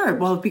 Sure.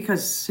 Well,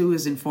 because Sue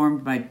is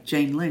informed by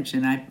Jane Lynch,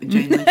 and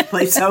Jane Lynch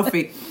plays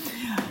Sophie.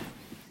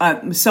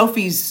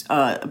 Sophie's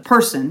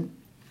person,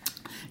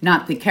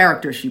 not the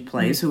character she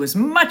plays, who is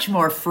much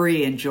more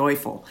free and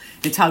joyful.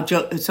 It's how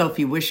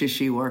Sophie wishes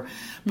she were.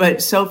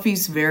 But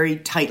Sophie's very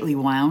tightly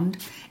wound,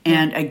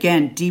 and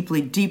again,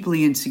 deeply,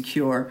 deeply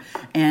insecure,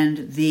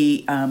 and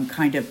the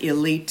kind of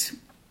elite,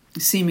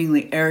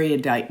 seemingly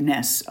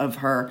eruditeness of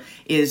her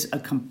is a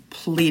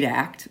complete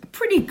act, a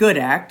pretty good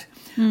act,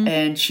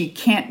 and she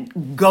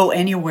can't go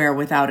anywhere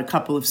without a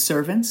couple of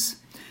servants.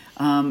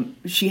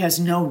 She has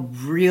no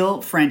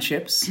real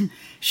friendships.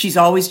 She's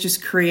always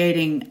just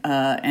creating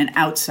an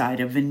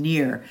outside, a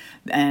veneer,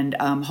 and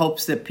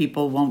hopes that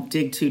people won't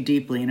dig too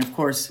deeply. And of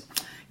course,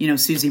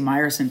 Susie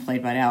Meyerson,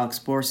 played by Alex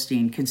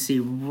Borstein, can see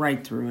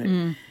right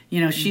through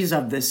it. She's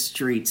of the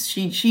streets.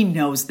 She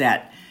knows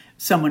that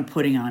someone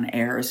putting on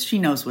airs. She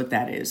knows what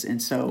that is.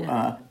 And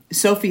so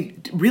Sophie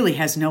really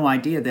has no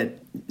idea that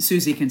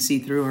Susie can see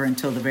through her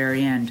until the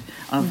very end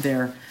of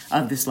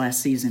this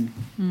last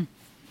season.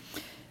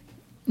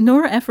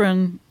 Nora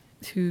Ephron,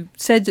 who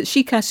said that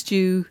she cast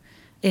you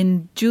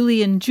in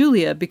Julie and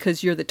Julia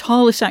because you're the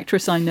tallest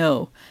actress I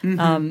know.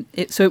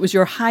 So it was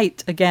your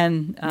height,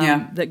 again,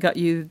 that got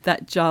you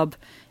that job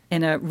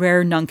in a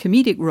rare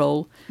non-comedic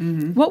role.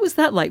 What was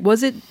that like?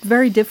 Was it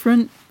very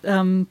different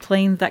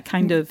playing that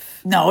kind of...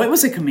 No, it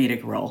was a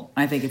comedic role.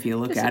 I think if you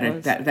look at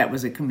it, that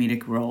was a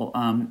comedic role.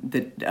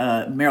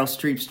 Meryl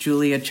Streep's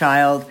Julia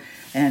Child,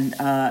 and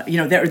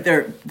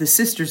they're the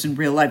sisters in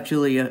real life.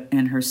 Julia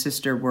and her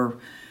sister were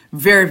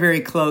very,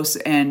 very close,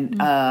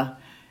 and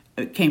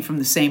came from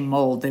the same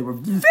mold. They were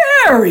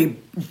very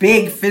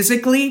big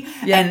physically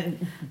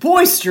and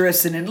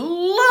boisterous and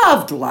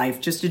loved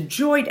life, just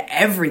enjoyed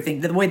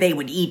everything, the way they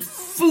would eat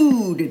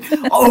food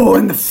and,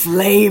 and the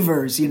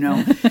flavors,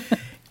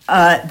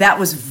 That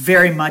was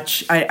very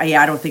much,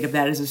 I don't think of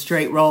that as a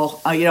straight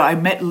role. I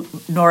met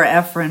Nora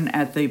Ephron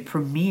at the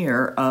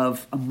premiere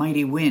of A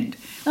Mighty Wind.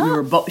 We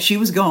were she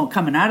was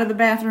coming out of the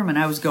bathroom and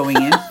I was going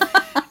in.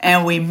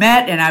 And we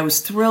met, and I was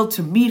thrilled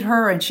to meet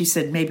her. And she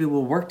said, maybe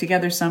we'll work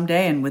together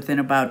someday. And within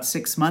about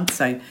 6 months,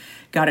 I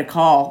got a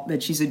call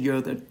that she said, you're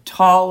the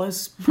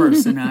tallest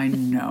person I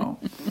know.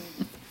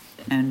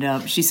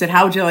 And she said,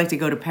 how would you like to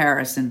go to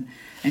Paris and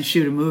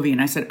shoot a movie?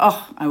 And I said,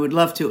 I would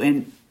love to.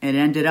 And it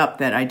ended up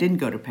that I didn't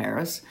go to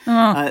Paris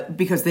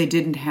because they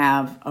didn't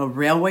have a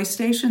railway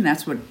station.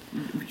 That's what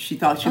she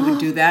thought she would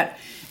do that.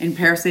 In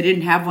Paris, they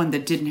didn't have one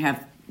that didn't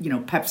have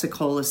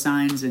Pepsi-Cola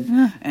signs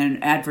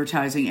and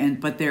advertising,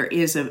 but there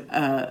is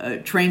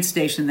a train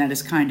station that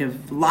is kind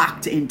of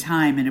locked in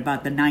time in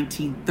about the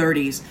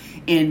 1930s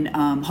in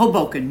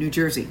Hoboken, New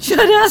Jersey.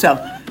 Shut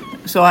up!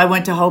 So I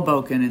went to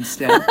Hoboken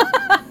instead.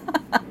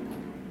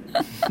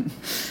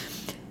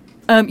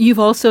 You've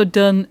also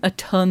done a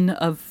ton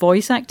of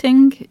voice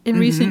acting in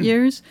recent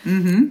years.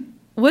 Mm-hmm.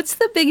 What's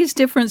the biggest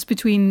difference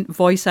between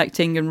voice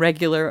acting and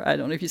regular, I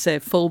don't know if you say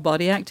full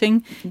body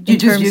acting? You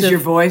just use your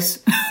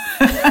voice?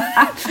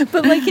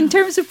 But like in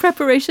terms of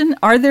preparation,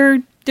 are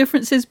there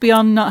differences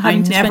beyond not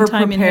having to spend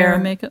time in hair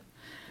and makeup?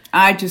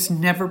 I just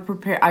never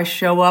prepare. I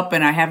show up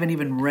and I haven't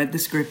even read the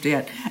script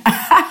yet.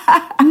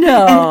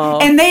 No.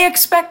 And they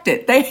expect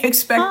it. They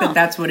expect that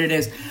that's what it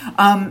is.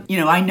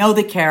 I know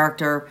the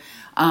character.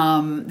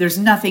 There's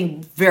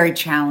nothing very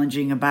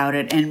challenging about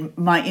it. And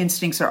my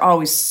instincts are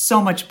always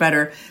so much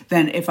better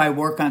than if I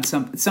work on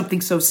something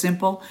so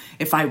simple.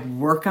 If I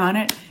work on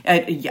it,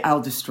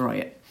 I'll destroy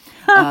it.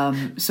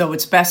 So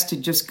it's best to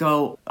just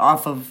go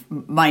off of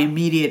my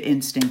immediate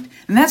instinct.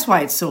 And that's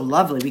why it's so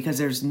lovely, because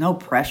there's no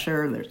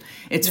pressure.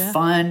 It's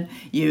fun.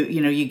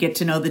 You get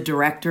to know the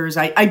directors.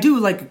 I do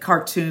like a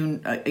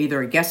cartoon,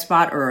 either a guest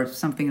spot or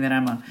something that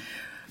I'm a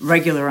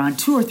regular on,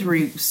 2 or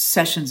 3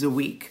 sessions a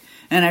week.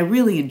 And I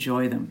really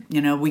enjoy them.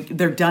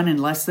 They're done in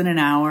less than an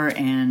hour,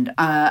 and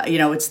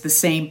it's the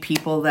same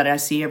people that I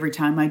see every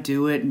time I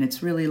do it, and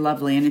it's really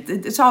lovely. And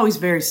it's always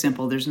very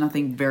simple. There's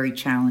nothing very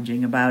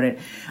challenging about it.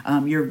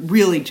 You're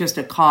really just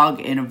a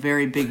cog in a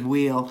very big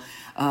wheel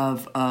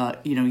of,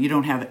 you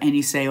don't have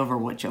any say over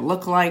what you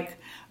look like.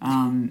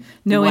 No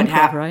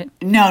improv, right?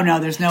 No,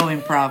 there's no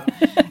improv.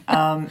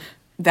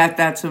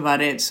 That's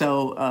about it.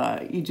 So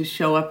you just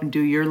show up and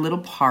do your little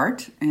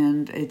part,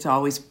 and it's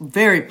always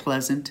very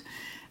pleasant.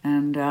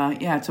 And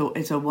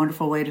it's a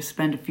wonderful way to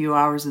spend a few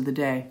hours of the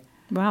day.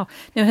 Wow.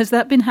 Now, has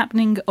that been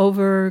happening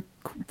over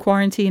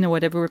quarantine or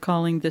whatever we're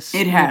calling this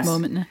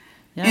moment now?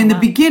 Yeah, in the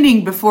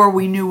beginning, before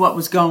we knew what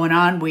was going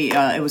on,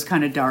 it was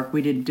kind of dark.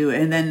 We didn't do it.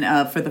 And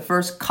then for the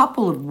first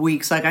couple of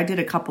weeks, I did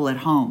a couple at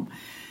home.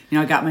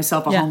 I got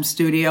myself a home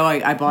studio.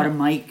 I bought a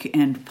mic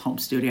and home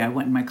studio. I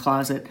went in my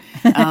closet.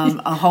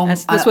 A home.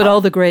 That's what all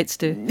the greats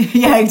do.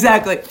 Yeah,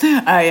 exactly.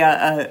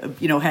 I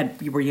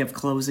had where you have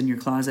clothes in your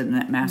closet and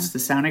that masks the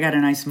sound. I got a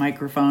nice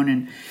microphone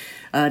and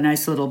a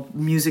nice little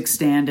music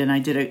stand, and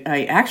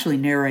I actually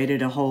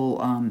narrated a whole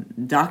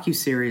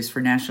docuseries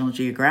for National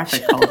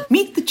Geographic called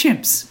 "Meet the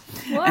Chimps."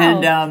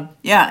 Wow.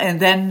 And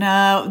then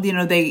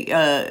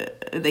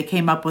they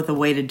came up with a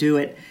way to do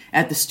it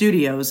at the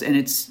studios, and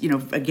it's,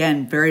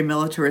 again, very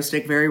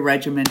militaristic, very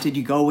regimented.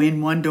 You go in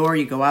one door,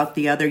 you go out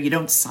the other. You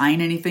don't sign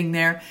anything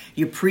there.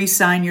 You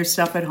pre-sign your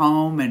stuff at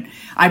home, and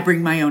I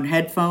bring my own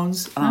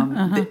headphones,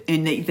 and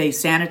they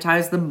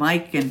sanitize the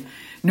mic, and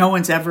no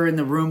one's ever in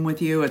the room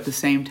with you at the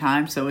same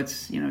time, so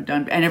it's,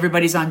 done. And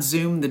everybody's on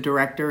Zoom, the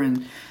director,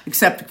 and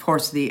except, of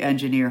course, the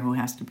engineer who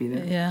has to be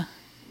there. Yeah.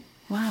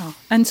 Wow.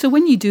 And so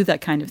when you do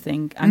that kind of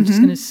thing, I'm just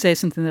going to say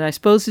something that I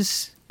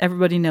suppose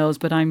everybody knows,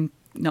 but I'm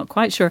not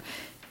quite sure.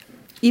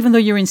 Even though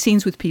you're in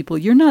scenes with people,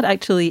 you're not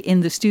actually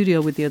in the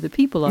studio with the other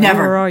people,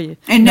 never. Or are you?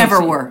 And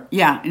never were.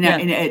 Yeah.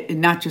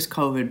 Not just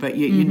COVID, but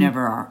you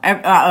never are.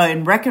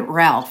 In Wreck-It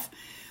Ralph,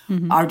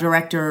 our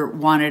director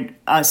wanted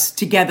us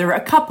together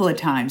a couple of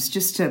times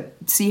just to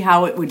see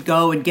how it would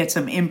go and get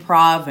some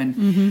improv.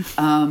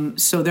 And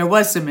so there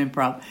was some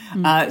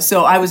improv.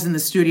 So I was in the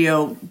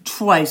studio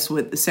twice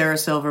with Sarah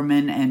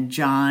Silverman and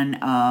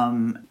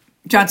John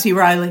C.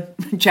 Reilly,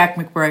 Jack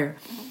McBrayer.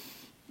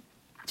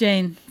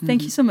 Jane,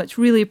 thank you so much.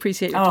 Really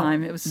appreciate your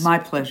time. It was my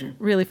pleasure.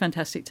 Really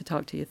fantastic to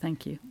talk to you.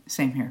 Thank you.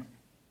 Same here.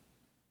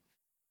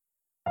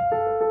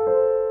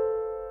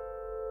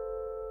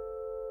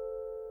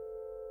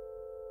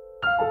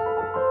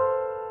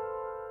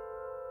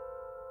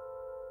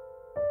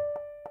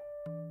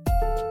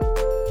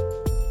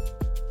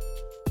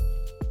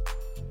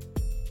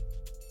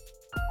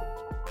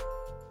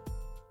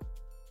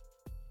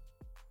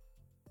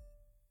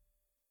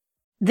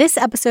 This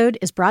episode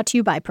is brought to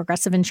you by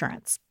Progressive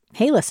Insurance.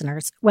 Hey,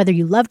 listeners, whether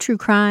you love true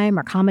crime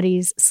or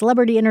comedies,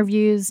 celebrity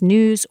interviews,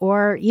 news,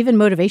 or even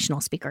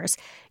motivational speakers,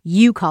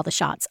 you call the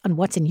shots on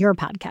what's in your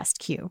podcast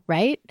queue,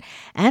 right?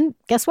 And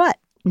guess what?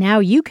 Now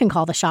you can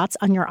call the shots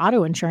on your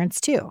auto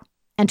insurance too.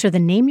 Enter the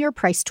Name Your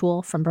Price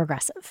tool from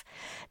Progressive.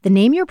 The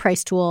Name Your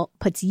Price tool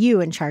puts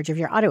you in charge of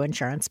your auto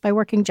insurance by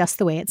working just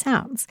the way it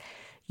sounds.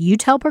 You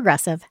tell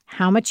Progressive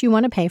how much you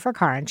want to pay for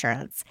car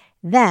insurance.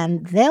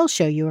 Then they'll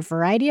show you a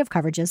variety of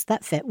coverages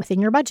that fit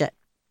within your budget,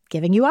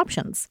 giving you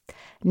options.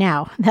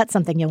 Now, that's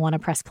something you'll want to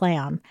press play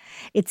on.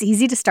 It's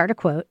easy to start a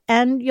quote,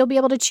 and you'll be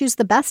able to choose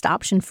the best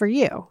option for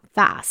you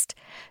fast.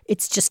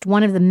 It's just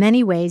one of the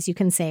many ways you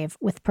can save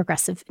with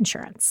Progressive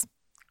Insurance.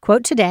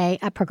 Quote today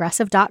at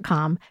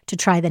Progressive.com to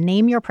try the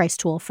Name Your Price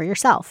tool for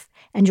yourself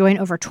and join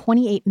over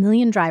 28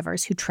 million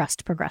drivers who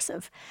trust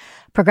Progressive.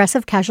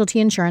 Progressive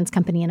Casualty Insurance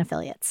Company and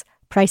Affiliates.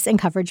 Price and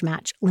coverage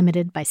match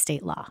limited by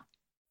state law.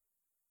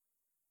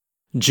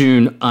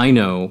 June, I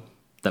know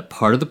that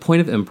part of the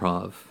point of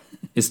improv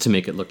is to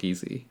make it look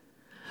easy.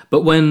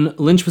 But when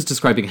Lynch was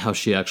describing how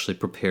she actually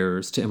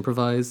prepares to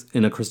improvise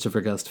in a Christopher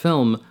Guest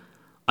film,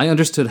 I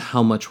understood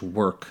how much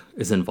work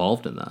is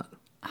involved in that.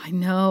 I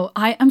know.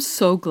 I am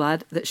so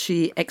glad that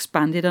she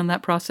expanded on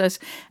that process.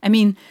 I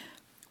mean,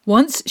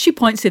 once she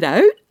points it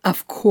out,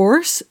 of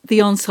course,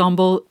 the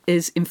ensemble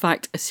is in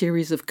fact a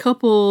series of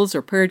couples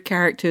or paired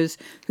characters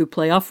who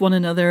play off one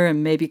another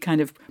and maybe kind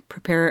of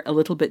prepare a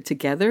little bit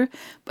together.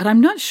 But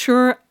I'm not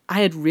sure I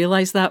had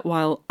realized that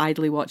while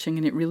idly watching,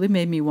 and it really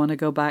made me want to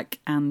go back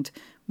and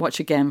watch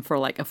again for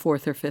like a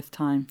fourth or fifth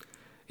time.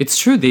 It's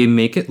true. They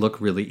make it look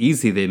really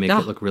easy. They make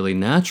it look really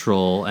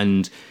natural.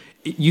 And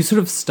you sort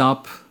of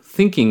stop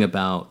thinking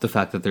about the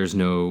fact that there's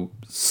no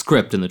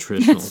script in the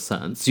traditional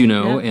sense, you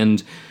know? Yeah.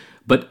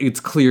 But it's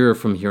clear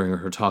from hearing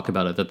her talk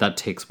about it that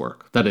takes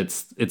work, that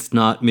it's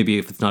not, maybe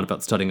if it's not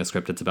about studying a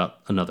script, it's about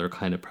another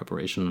kind of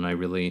preparation.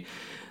 And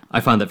I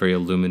find that very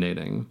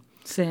illuminating.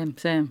 Same.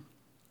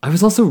 I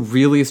was also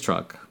really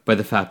struck by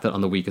the fact that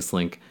on The Weakest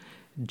Link,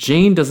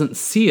 Jane doesn't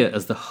see it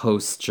as the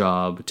host's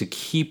job to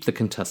keep the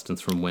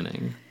contestants from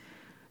winning.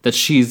 That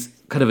she's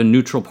kind of a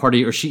neutral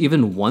party, or she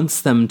even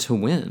wants them to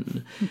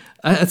win.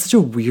 It's such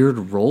a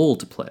weird role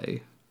to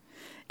play.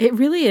 It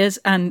really is.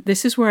 And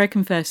this is where I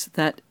confess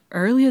that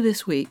earlier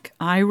this week,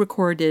 I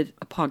recorded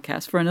a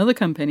podcast for another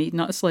company,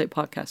 not a Slate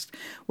podcast,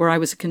 where I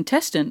was a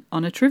contestant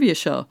on a trivia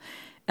show.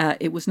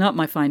 It was not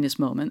my finest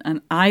moment.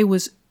 And I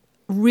was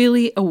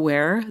really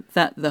aware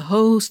that the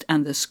host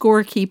and the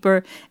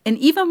scorekeeper and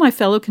even my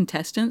fellow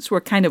contestants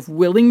were kind of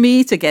willing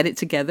me to get it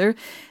together.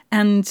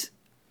 And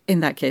in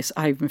that case,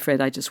 I'm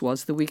afraid I just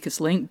was the weakest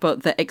link.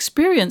 But the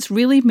experience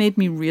really made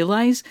me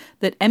realize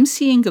that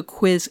emceeing a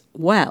quiz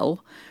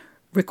well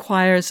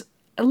requires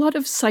a lot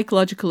of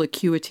psychological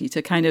acuity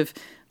to kind of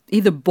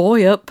either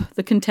buoy up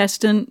the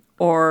contestant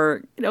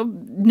or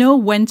know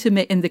when to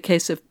make, in the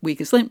case of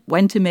Weakest Link,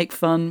 when to make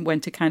fun, when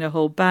to kind of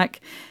hold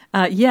back.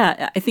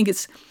 I think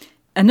it's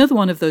another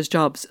one of those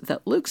jobs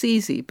that looks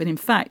easy, but in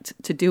fact,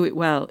 to do it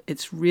well,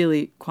 it's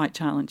really quite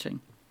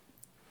challenging.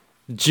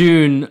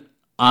 June,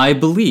 I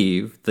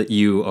believe that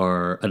you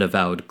are an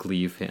avowed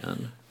Glee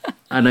fan.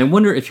 And I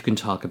wonder if you can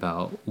talk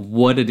about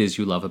what it is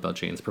you love about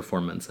Jane's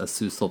performance as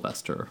Sue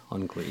Sylvester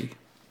on Glee.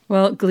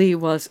 Well, Glee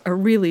was a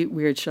really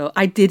weird show.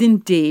 I did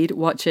indeed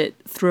watch it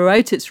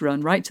throughout its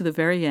run, right to the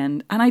very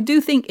end. And I do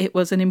think it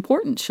was an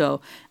important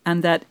show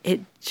and that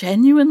it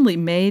genuinely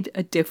made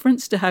a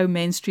difference to how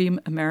mainstream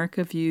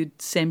America viewed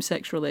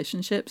same-sex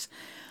relationships.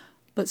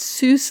 But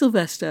Sue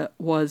Sylvester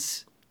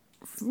was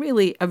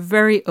really a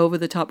very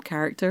over-the-top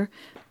character.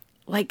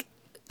 Like,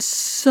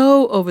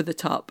 so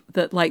over-the-top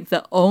that, like,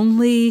 the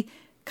only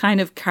kind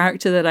of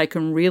character that I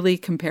can really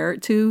compare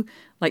it to,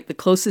 like, the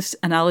closest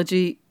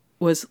analogy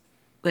was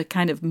the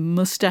kind of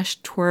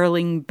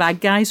mustache-twirling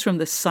bad guys from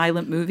the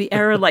silent movie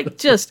era, like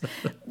just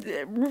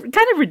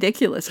kind of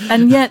ridiculous.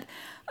 And yet,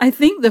 I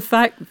think the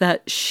fact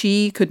that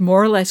she could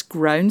more or less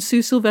ground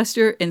Sue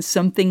Sylvester in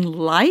something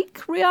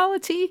like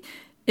reality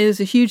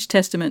is a huge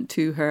testament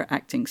to her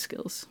acting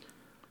skills.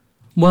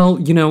 Well,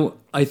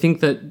 I think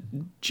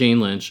that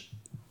Jane Lynch,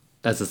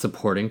 as a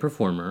supporting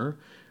performer,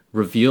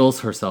 reveals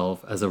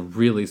herself as a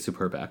really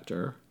superb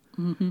actor.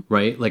 Mm-hmm.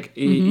 Right? Like,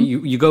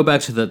 you go back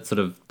to the sort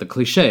of the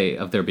cliche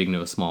of there being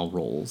no small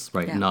roles,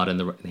 right? Yeah. Not in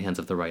the hands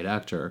of the right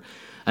actor.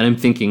 And I'm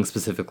thinking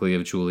specifically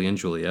of Julie and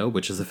Julia,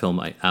 which is a film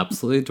I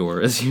absolutely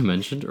adore, as you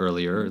mentioned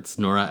earlier. It's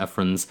Nora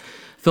Ephron's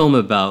film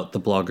about the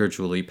blogger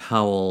Julie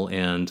Powell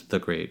and the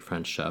great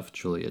French chef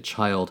Julia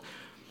Child.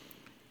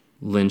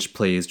 Lynch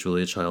plays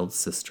Julia Child's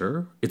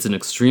sister. It's an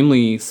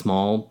extremely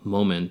small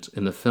moment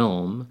in the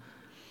film,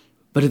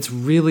 but it's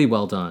really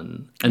well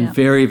done and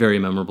very, very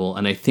memorable.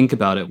 And I think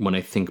about it when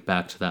I think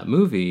back to that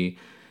movie,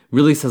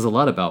 really says a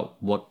lot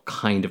about what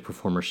kind of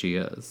performer she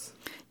is.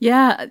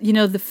 Yeah,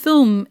 the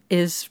film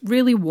is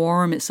really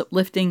warm, it's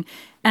uplifting,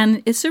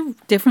 and it's a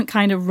different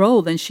kind of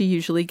role than she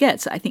usually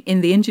gets. I think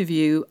in the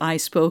interview, I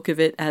spoke of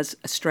it as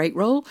a straight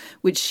role,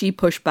 which she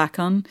pushed back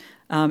on,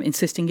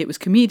 insisting it was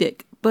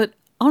comedic. But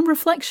on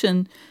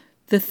reflection,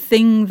 the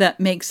thing that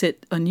makes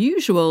it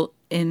unusual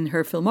in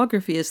her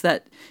filmography is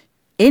that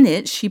in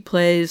it, she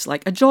plays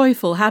like a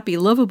joyful, happy,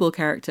 lovable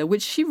character,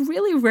 which she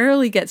really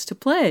rarely gets to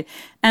play.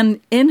 And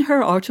in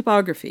her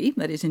autobiography,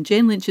 that is in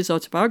Jane Lynch's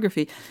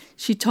autobiography,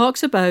 she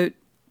talks about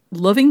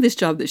loving this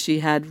job that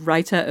she had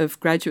right out of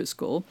graduate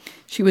school.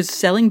 She was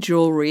selling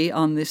jewelry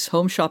on this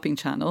home shopping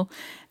channel,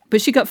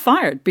 but she got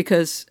fired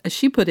because, as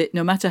she put it,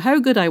 no matter how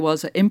good I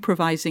was at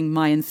improvising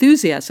my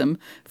enthusiasm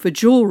for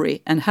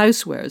jewelry and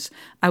housewares,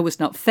 I was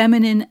not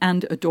feminine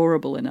and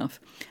adorable enough.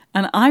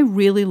 And I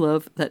really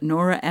love that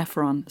Nora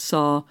Ephron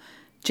saw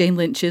Jane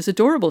Lynch's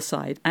adorable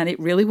side, and it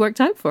really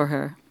worked out for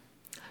her.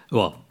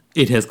 Well,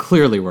 it has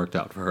clearly worked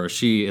out for her.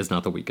 She is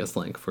not the weakest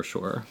link, for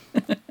sure.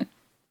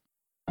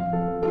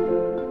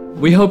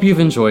 We hope you've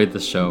enjoyed the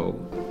show.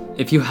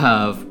 If you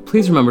have,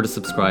 please remember to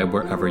subscribe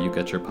wherever you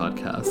get your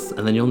podcasts,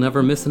 and then you'll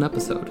never miss an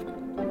episode.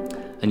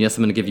 And yes,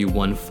 I'm going to give you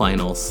one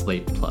final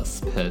Slate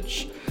Plus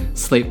pitch.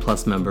 Slate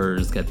Plus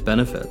members get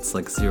benefits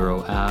like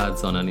 0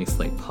 ads on any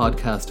Slate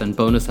podcast and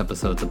bonus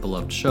episodes of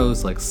beloved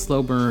shows like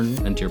Slow Burn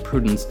and Dear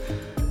Prudence.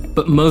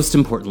 But most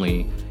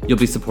importantly, you'll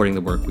be supporting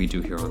the work we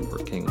do here on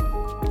Working.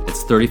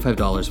 It's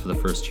 $35 for the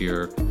first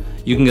year.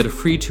 You can get a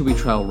free 2-week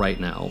trial right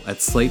now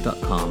at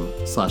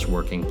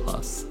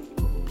slate.com/workingplus.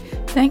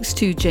 Thanks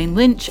to Jane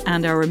Lynch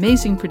and our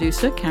amazing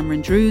producer,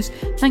 Cameron Drews.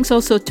 Thanks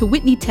also to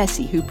Whitney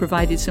Tessie, who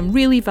provided some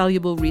really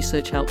valuable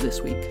research help this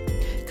week.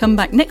 Come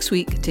back next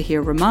week to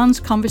hear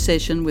Ramon's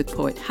conversation with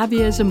poet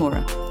Javier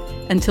Zamora.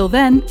 Until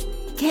then,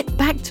 get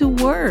back to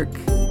work.